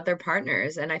things about their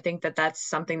partners. And I think that that's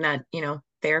something that,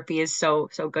 therapy is so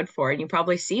good for. And you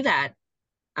probably see that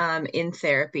in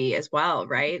therapy as well,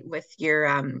 right? With your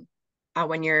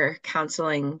when you're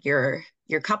counseling your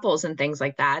couples and things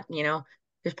like that,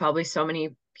 there's probably so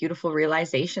many beautiful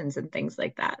realizations and things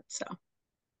like that. So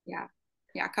Yeah.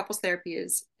 Yeah, couples therapy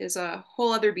is a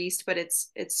whole other beast, but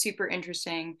it's super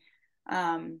interesting.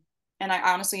 And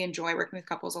I honestly enjoy working with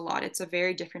couples a lot. It's a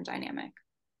very different dynamic.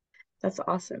 that's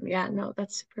awesome. Yeah, no,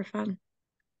 that's super fun.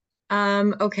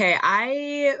 Okay,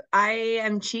 I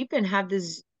am cheap and have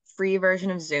this free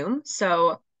version of Zoom.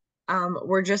 So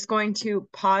we're just going to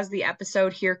pause the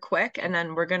episode here quick, and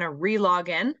then we're gonna re-log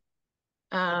in.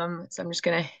 So I'm just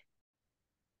gonna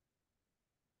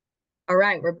All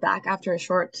right, we're back after a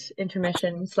short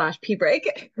intermission slash pee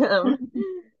break.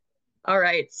 All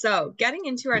right, so getting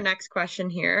into our next question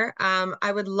here.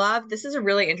 I would love, this is a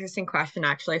really interesting question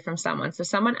actually from someone. So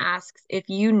someone asks if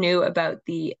you knew about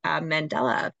the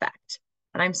Mandela effect.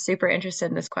 And I'm super interested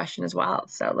in this question as well.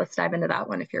 So let's dive into that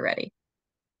one if you're ready.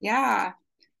 Yeah.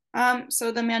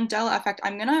 So the Mandela effect,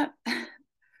 I'm gonna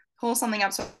pull something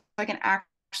up so I can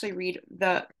actually read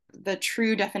the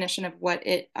true definition of what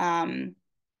it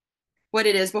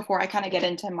is before I kind of get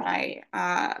into my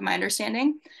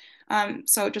understanding.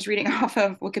 So just reading off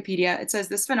of Wikipedia, it says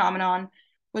this phenomenon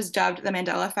was dubbed the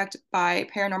Mandela effect by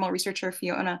paranormal researcher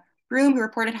Fiona Broom, who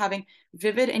reported having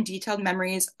vivid and detailed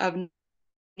memories of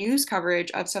news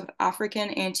coverage of South African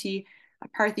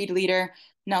anti-apartheid leader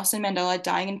Nelson Mandela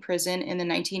dying in prison in the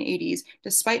 1980s,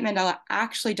 despite Mandela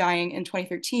actually dying in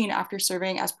 2013 after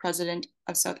serving as president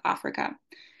of South Africa.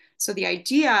 So the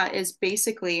idea is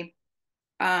basically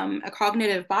a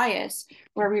cognitive bias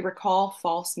where we recall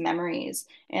false memories.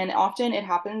 And often it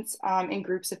happens in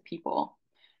groups of people.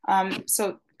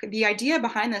 So the idea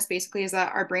behind this basically is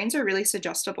that our brains are really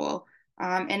suggestible,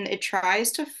 and it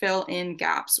tries to fill in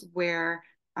gaps where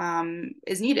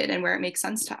is needed and where it makes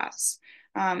sense to us.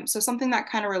 So something that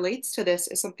kind of relates to this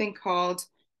is something called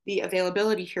the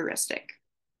availability heuristic.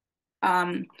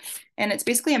 And it's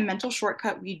basically a mental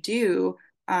shortcut we do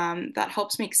that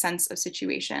helps make sense of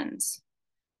situations.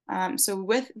 So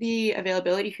with the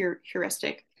availability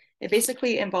heuristic, it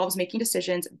basically involves making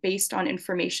decisions based on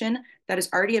information that is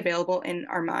already available in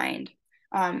our mind.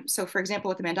 So for example,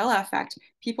 with the Mandela effect,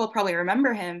 people probably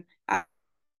remember him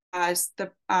as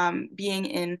the being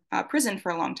in prison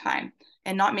for a long time,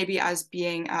 and not maybe as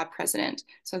being president.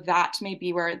 So that may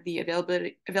be where the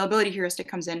availability heuristic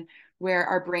comes in, where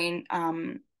our brain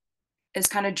is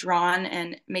kind of drawn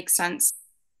and makes sense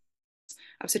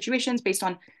of situations based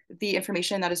on the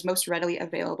information that is most readily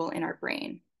available in our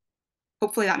brain.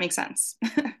 hopefully that makes sense.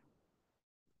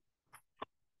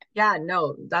 Yeah,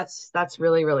 no, that's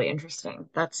really, really interesting.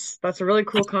 That's a really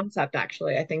cool concept,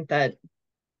 actually. I think that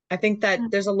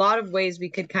there's a lot of ways we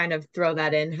could kind of throw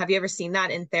that in. Have you ever seen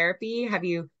that in therapy? Have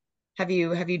you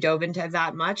dove into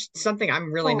that much? Something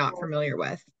I'm really not Oh, familiar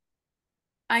with.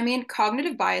 I mean,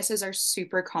 cognitive biases are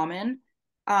super common.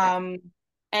 Yeah. Um,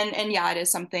 and yeah, it is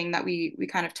something that we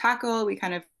kind of tackle. We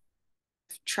kind of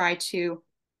try to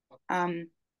um,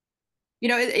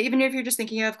 even if you're just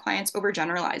thinking of clients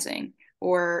overgeneralizing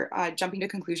or jumping to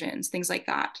conclusions, things like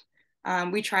that.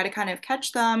 We try to kind of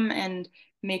catch them and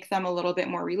make them a little bit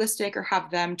more realistic or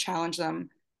have them challenge them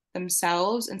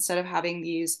themselves instead of having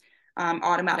these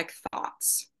automatic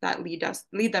thoughts that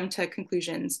lead them to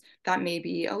conclusions that may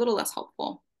be a little less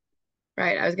helpful.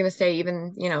 Right. I was going to say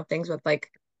even, things with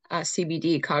like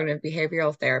CBD, cognitive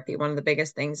behavioral therapy, one of the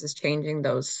biggest things is changing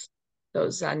those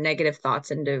negative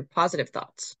thoughts into positive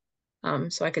thoughts.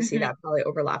 So I could see Mhm. that probably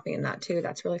overlapping in that too.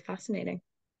 That's really fascinating.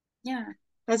 Yeah.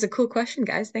 That's a cool question,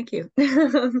 guys. Thank you.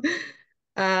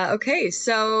 Okay,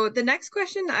 so the next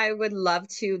question I would love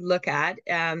to look at,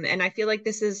 and I feel like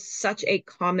this is such a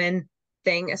common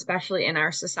thing, especially in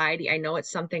our society. I know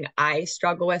it's something I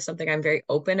struggle with, something I'm very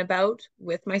open about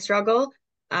with my struggle.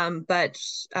 But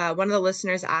one of the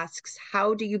listeners asks,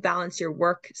 how do you balance your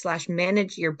work slash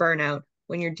manage your burnout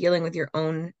when you're dealing with your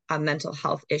own mental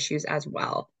health issues as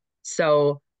well?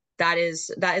 So that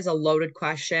is a loaded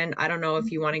question. I don't know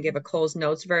if you want to give a Cole's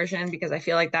Notes version because I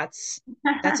feel like that's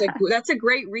a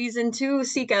great reason to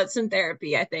seek out some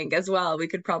therapy, I think, as well. We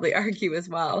could probably argue as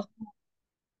well.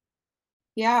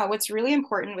 Yeah, what's really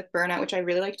important with burnout, which I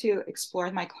really like to explore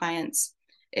with my clients,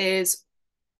 is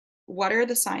what are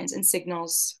the signs and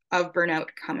signals of burnout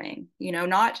coming?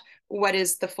 Not what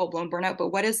is the full blown burnout, but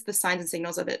what is the signs and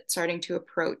signals of it starting to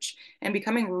approach and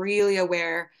becoming really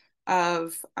aware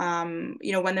of,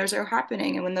 when those are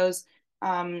happening and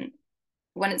um,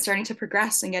 when it's starting to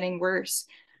progress and getting worse.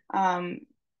 Um,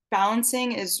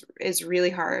 Balancing is really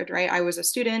hard, right? I was a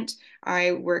student.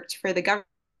 I worked for the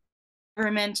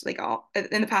government, like all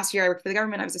in the past year, I worked for the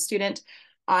government. I was a student.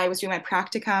 I was doing my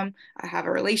practicum. I have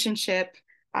a relationship.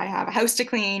 I have a house to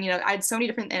clean. I had so many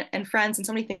different and friends and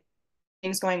so many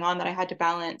things going on that I had to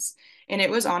balance. And it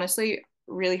was honestly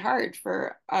really hard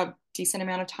for a decent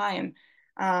amount of time.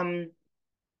 Um,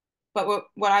 but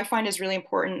what I find is really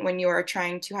important when you are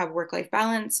trying to have work-life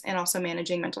balance and also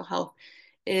managing mental health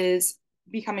is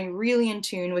becoming really in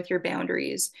tune with your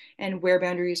boundaries and where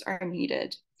boundaries are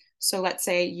needed. So let's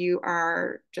say you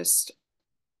are just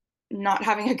not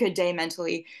having a good day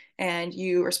mentally and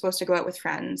you are supposed to go out with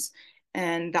friends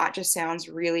and that just sounds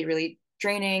really, really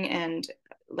draining and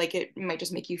like it might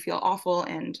just make you feel awful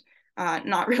and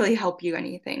not really help you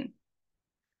anything.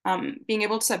 Being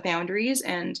able to set boundaries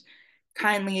and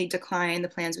kindly decline the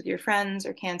plans with your friends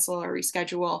or cancel or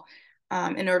reschedule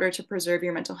in order to preserve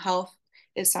your mental health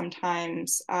is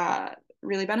sometimes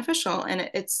really beneficial. And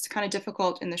it's kind of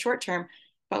difficult in the short term,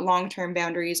 but long term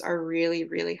boundaries are really,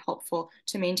 really helpful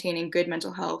to maintaining good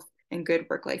mental health and good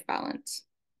work life balance.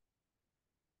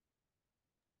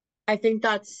 I think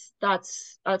that's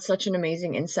such an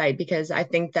amazing insight because I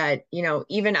think that,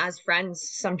 even as friends,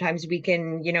 sometimes we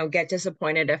can, get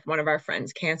disappointed if one of our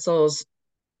friends cancels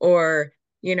or,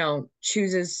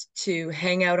 chooses to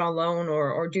hang out alone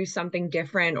or do something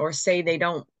different or say they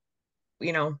don't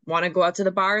want to go out to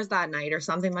the bars that night or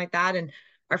something like that. And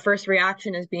our first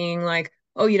reaction is being like,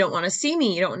 oh, you don't want to see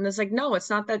me. You don't. And it's like, no, it's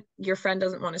not that your friend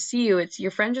doesn't want to see you. It's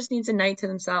your friend just needs a night to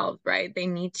themselves, right? They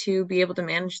need to be able to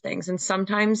manage things. And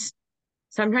sometimes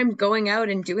going out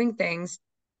and doing things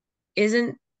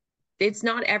isn't it's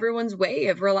not everyone's way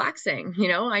of relaxing.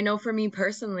 I know for me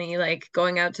personally, like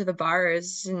going out to the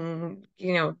bars and,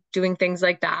 doing things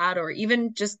like that, or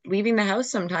even just leaving the house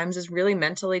sometimes is really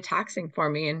mentally taxing for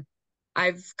me. And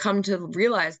I've come to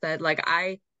realize that, like,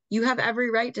 you have every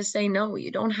right to say no.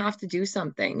 You don't have to do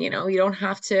something, you don't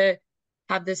have to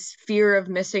have this fear of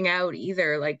missing out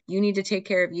either. Like, you need to take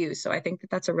care of you. So I think that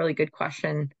that's a really good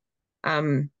question.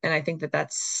 And I think that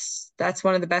that's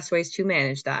one of the best ways to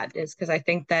manage that is because I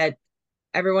think that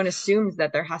everyone assumes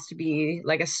that there has to be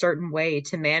like a certain way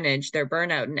to manage their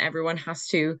burnout and everyone has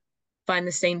to find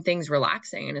the same things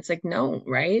relaxing. And it's like, no,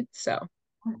 right? So,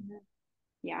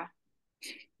 Yeah.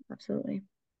 absolutely.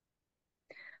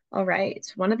 All right.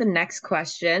 One of the next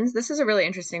questions. This is a really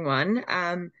interesting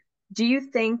one. Do you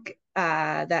think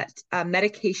that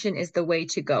medication is the way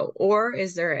to go, or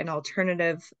is there an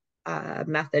alternative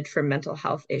method for mental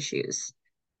health issues?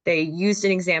 They used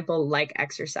an example like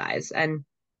exercise. And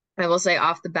I will say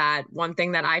off the bat, one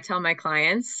thing that I tell my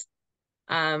clients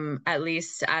at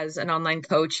least as an online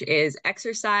coach, is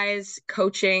exercise,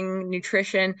 coaching,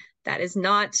 nutrition. That is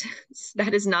not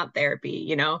that is not therapy,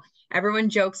 you know. Everyone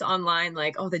jokes online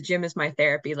like, "Oh, the gym is my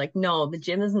therapy." Like, no, the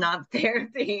gym is not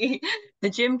therapy. The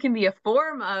gym can be a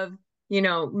form of, you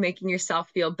know, making yourself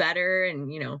feel better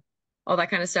and, you know, all that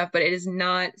kind of stuff, but it is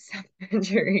not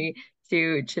supplementary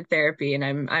to therapy.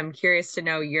 And I'm curious to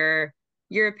know your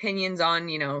opinions on,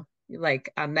 you know,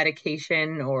 like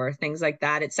medication or things like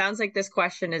that. It sounds like this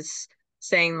question is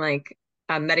saying like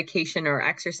medication or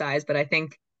exercise, but I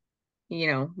think, you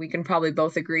know, we can probably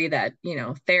both agree that, you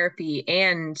know, therapy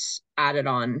and added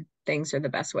on things are the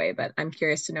best way. But I'm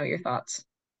curious to know your thoughts.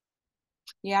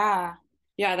 Yeah.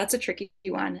 Yeah, that's a tricky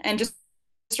one. And just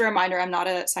a reminder, I'm not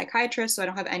a psychiatrist, so I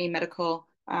don't have any medical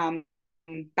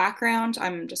background.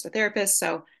 I'm just a therapist.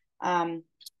 So,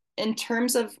 in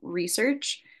terms of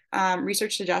research,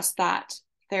 research suggests that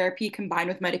therapy combined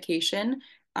with medication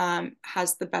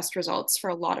has the best results for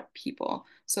a lot of people.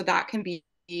 So that can be,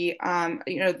 you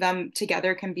know, them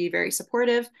together can be very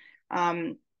supportive,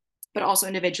 um, but also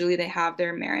individually they have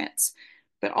their merits.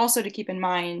 But also to keep in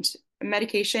mind,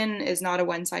 medication is not a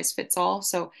one size fits all.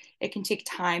 So it can take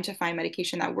time to find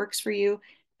medication that works for you,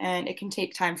 and it can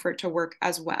take time for it to work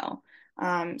as well.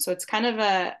 So it's kind of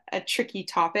a tricky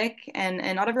topic, and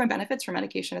not everyone benefits from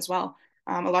medication as well.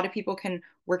 A lot of people can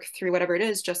work through whatever it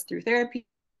is just through therapy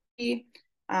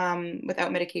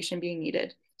without medication being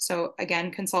needed. So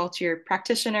again, consult your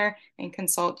practitioner and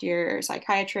consult your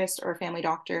psychiatrist or family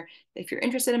doctor if you're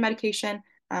interested in medication.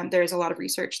 There is a lot of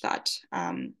research that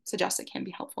suggests it can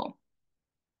be helpful.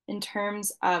 In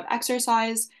terms of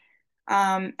exercise,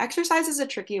 exercise is a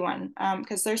tricky one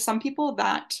because there's some people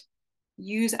that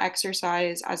use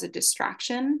exercise as a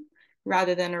distraction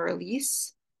rather than a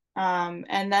release.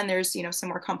 And then there's, you know, some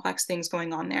more complex things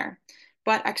going on there.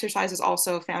 But exercise is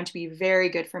also found to be very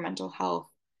good for mental health.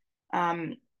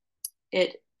 Um,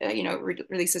 it, you know,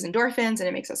 releases endorphins and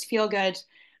it makes us feel good.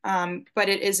 But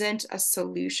it isn't a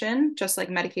solution, just like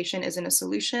medication isn't a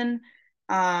solution.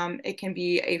 It can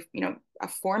be a, you know, a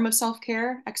form of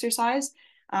self-care exercise.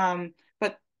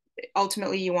 But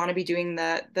ultimately you want to be doing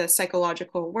the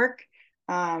psychological work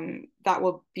that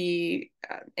will be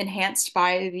enhanced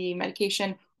by the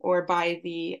medication or by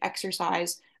the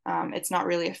exercise. It's not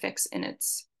really a fix in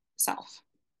itself.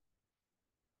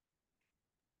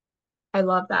 I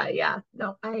love that. Yeah.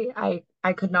 No,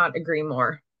 I could not agree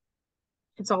more.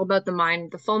 It's all about the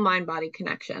mind, the full mind body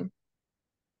connection.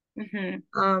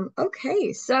 Mm-hmm.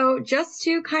 Okay, so just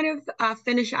to kind of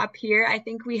finish up here, I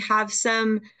think we have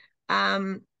some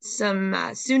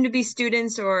soon to be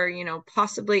students or, you know,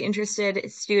 possibly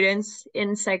interested students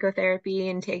in psychotherapy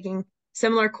and taking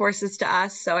similar courses to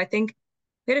us. So I think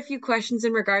we had a few questions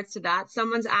in regards to that.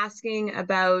 Someone's asking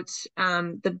about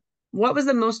the what was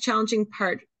the most challenging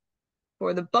part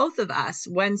for the both of us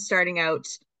when starting out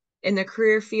in the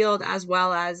career field, as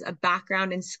well as a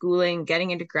background in schooling,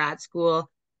 getting into grad school,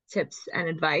 tips and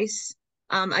advice.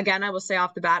 Again, I will say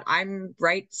off the bat, I'm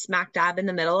right smack dab in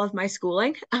the middle of my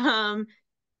schooling.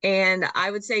 And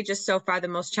I would say just so far, the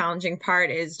most challenging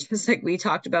part is just like we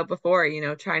talked about before, you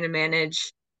know, trying to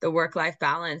manage the work-life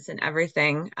balance and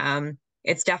everything.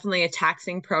 It's definitely a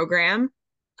taxing program.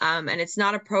 And it's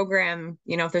not a program,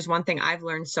 you know, if there's one thing I've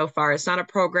learned so far, it's not a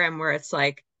program where it's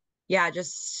like, yeah,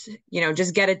 just, you know,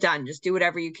 just get it done. Just do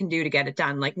whatever you can do to get it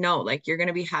done. Like, no, like you're going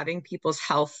to be having people's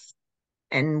health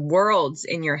and worlds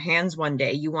in your hands one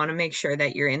day. You want to make sure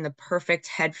that you're in the perfect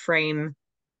head frame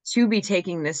to be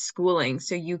taking this schooling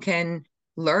so you can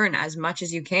learn as much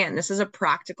as you can. This is a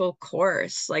practical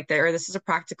course, like there, or this is a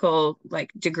practical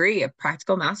like degree, a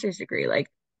practical master's degree. Like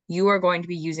you are going to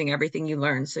be using everything you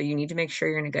learn. So you need to make sure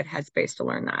you're in a good headspace to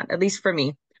learn that, at least for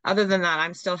me. Other than that,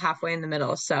 I'm still halfway in the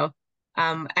middle. So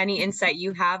any insight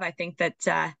you have, I think that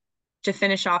to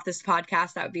finish off this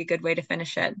podcast, that would be a good way to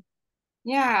finish it.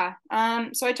 Yeah.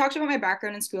 So I talked about my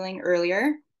background in schooling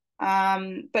earlier,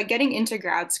 but getting into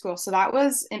grad school, so that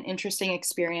was an interesting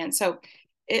experience. So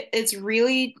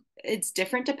it's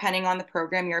different depending on the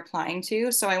program you're applying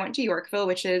to. So I went to Yorkville,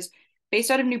 which is based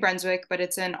out of New Brunswick, but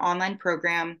it's an online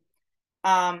program.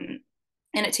 Um,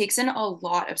 and it takes in a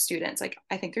lot of students. Like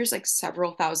I think there's like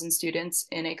several thousand students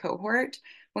in a cohort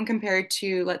when compared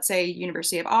to, let's say,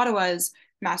 University of Ottawa's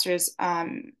master's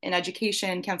in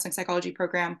education, counseling psychology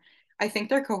program. I think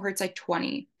their cohort's like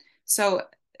 20. So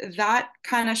that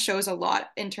kind of shows a lot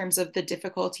in terms of the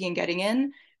difficulty in getting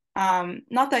in.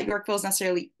 Not that Yorkville is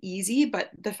necessarily easy, but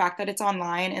the fact that it's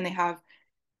online and they have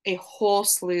a whole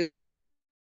slew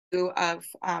of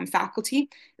faculty,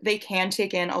 they can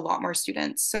take in a lot more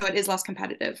students. So it is less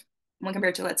competitive when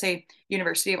compared to, let's say,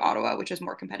 University of Ottawa, which is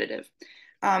more competitive.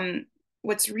 Um,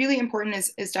 what's really important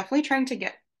is definitely trying to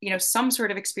get, some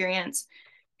sort of experience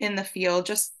in the field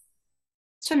just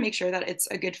to make sure that it's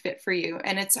a good fit for you.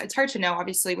 And it's hard to know,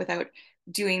 obviously, without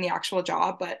doing the actual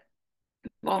job, but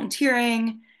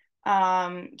volunteering,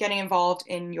 getting involved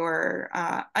in your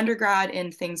undergrad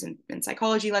in things in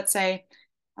psychology, let's say,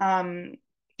 um,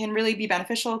 can really be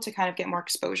beneficial to kind of get more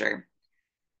exposure.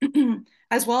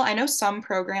 As well, I know some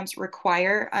programs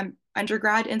require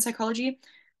undergrad in psychology.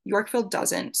 Yorkville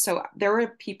doesn't. So there were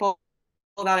people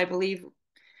that I believe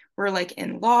were like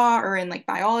in law or in like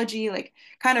biology, like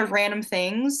kind of random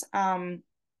things, and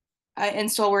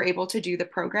still were able to do the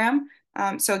program.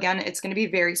 So again, it's going to be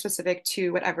very specific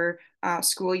to whatever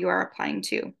school you are applying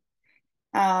to.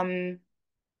 Um,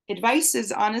 Advice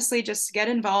is honestly just get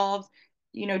involved,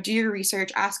 do your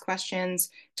research, ask questions,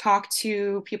 talk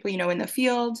to people you know in the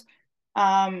field,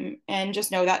 and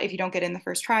just know that if you don't get in the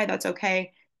first try, that's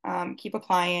okay. Keep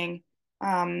applying.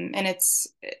 And it's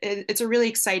a really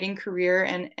exciting career,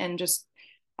 and just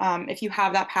if you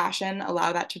have that passion,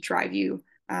 allow that to drive you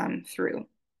through.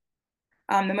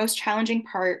 The most challenging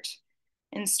part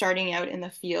in starting out in the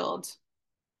field,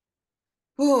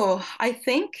 oh, I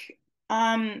think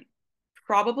um,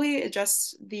 probably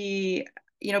just being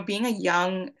a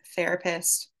young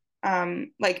therapist,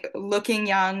 like looking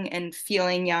young and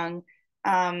feeling young,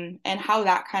 and how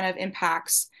that kind of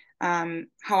impacts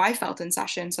how I felt in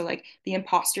session. So, like the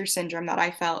imposter syndrome that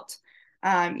I felt,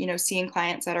 seeing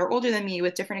clients that are older than me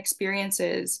with different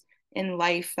experiences in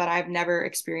life that I've never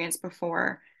experienced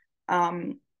before.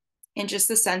 Um, and just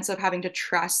the sense of having to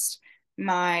trust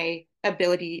my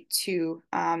ability to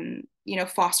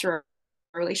foster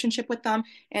a relationship with them,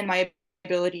 and my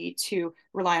ability to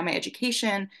rely on my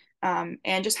education,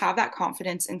 and just have that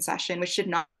confidence in session, which did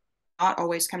not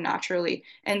always come naturally.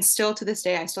 And still to this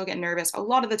day, I still get nervous a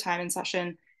lot of the time in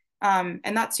session, and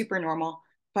that's super normal.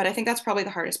 But I think that's probably the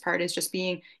hardest part, is just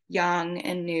being young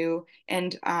and new,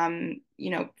 and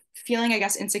feeling, I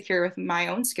guess, insecure with my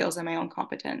own skills and my own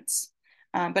competence.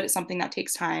 But it's something that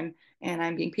takes time, and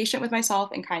I'm being patient with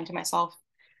myself and kind to myself,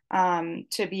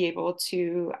 to be able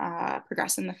to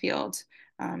progress in the field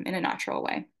in a natural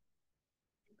way.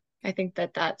 I think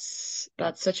that that's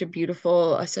such a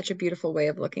beautiful way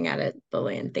of looking at it,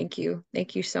 Lillian. Thank you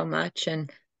so much. And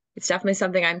it's definitely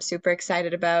something I'm super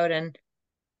excited about. And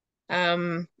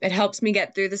it helps me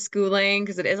get through the schooling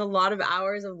because it is a lot of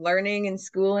hours of learning and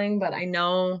schooling, but I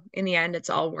know in the end it's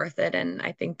all worth it. And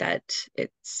I think that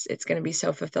it's going to be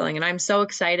so fulfilling. And I'm so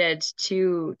excited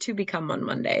to become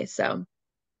one day. So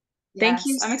thank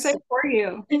you. Yes, I'm excited for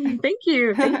you. Thank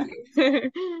you. Thank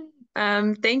you.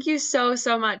 Thank you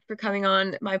so much for coming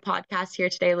on my podcast here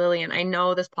today, Lillian. I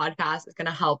know this podcast is going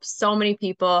to help so many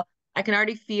people. I can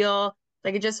already feel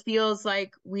like it just feels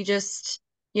like we just,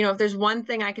 if there's one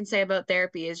thing I can say about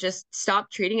therapy is just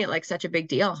stop treating it like such a big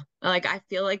deal. Like I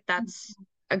feel like that's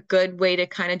a good way to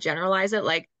kind of generalize it.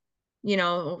 Like, I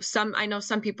know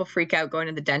some people freak out going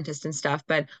to the dentist and stuff,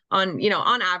 but on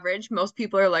average, most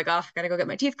people are like, oh, I gotta go get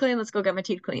my teeth cleaned. Let's go get my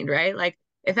teeth cleaned, right? Like,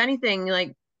 if anything,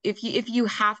 like if you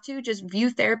have to, just view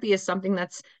therapy as something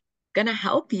that's gonna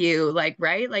help you, like,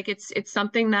 right? Like it's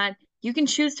something that you can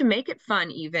choose to make it fun,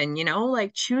 even,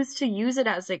 like choose to use it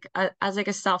as like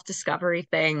a self-discovery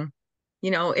thing.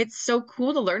 It's so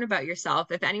cool to learn about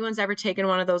yourself. If anyone's ever taken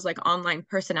one of those like online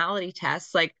personality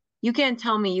tests, like you can't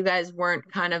tell me you guys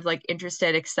weren't kind of like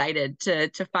interested, excited to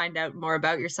find out more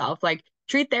about yourself. Like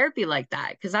treat therapy like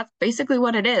that, because that's basically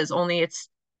what it is, only it's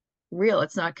real.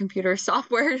 It's not computer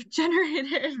software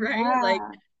generated, right? Like,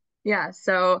 Yeah, yeah.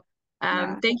 So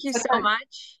yeah. thank you so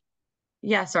much.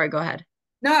 Yeah, sorry, go ahead.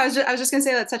 No, I was just gonna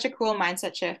say that's such a cool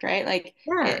mindset shift, right? Like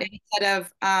Yeah. instead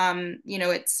of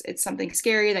it's something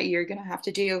scary that you're gonna have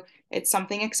to do, it's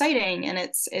something exciting, and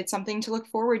it's something to look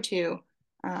forward to.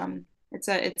 It's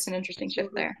an interesting shift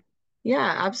Absolutely. there.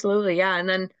 Yeah, absolutely. Yeah. And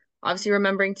then obviously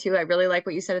remembering too, I really like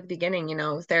what you said at the beginning,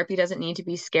 therapy doesn't need to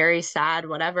be scary, sad,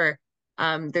 whatever.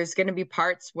 There's going to be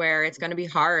parts where it's going to be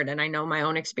hard. And I know my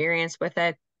own experience with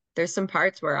it. There's some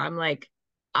parts where I'm like,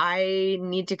 I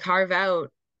need to carve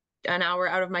out an hour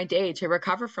out of my day to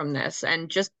recover from this. And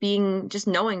just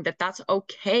knowing that that's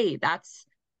okay. That's,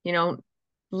 you know,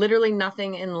 literally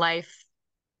nothing in life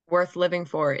worth living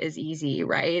for is easy,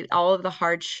 right? All of the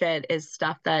hard shit is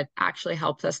stuff that actually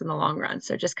helps us in the long run.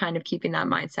 So just kind of keeping that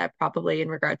mindset probably in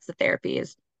regards to therapy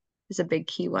is a big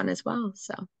key one as well.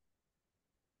 So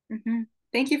Hmm.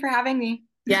 Thank you for having me.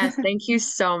 yes, thank you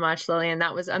so much, Lillian.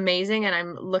 That was amazing. And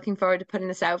I'm looking forward to putting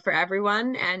this out for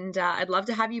everyone. And I'd love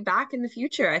to have you back in the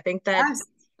future. Yes.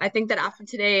 I think that after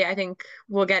today, I think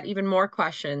we'll get even more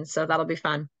questions. So that'll be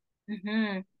fun.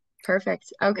 Hmm.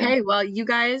 Perfect. Okay. Well, you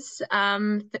guys,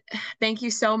 thank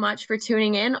you so much for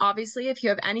tuning in. Obviously, if you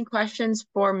have any questions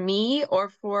for me or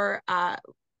for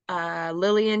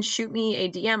Lillian, shoot me a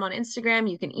DM on Instagram.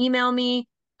 You can email me,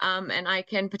 and I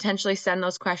can potentially send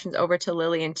those questions over to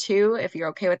Lillian too, if you're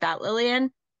okay with that,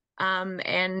 Lillian. For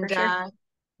And sure.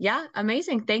 yeah,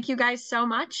 amazing. Thank you guys so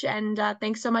much. And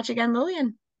thanks so much again,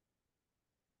 Lillian.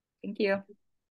 Thank you.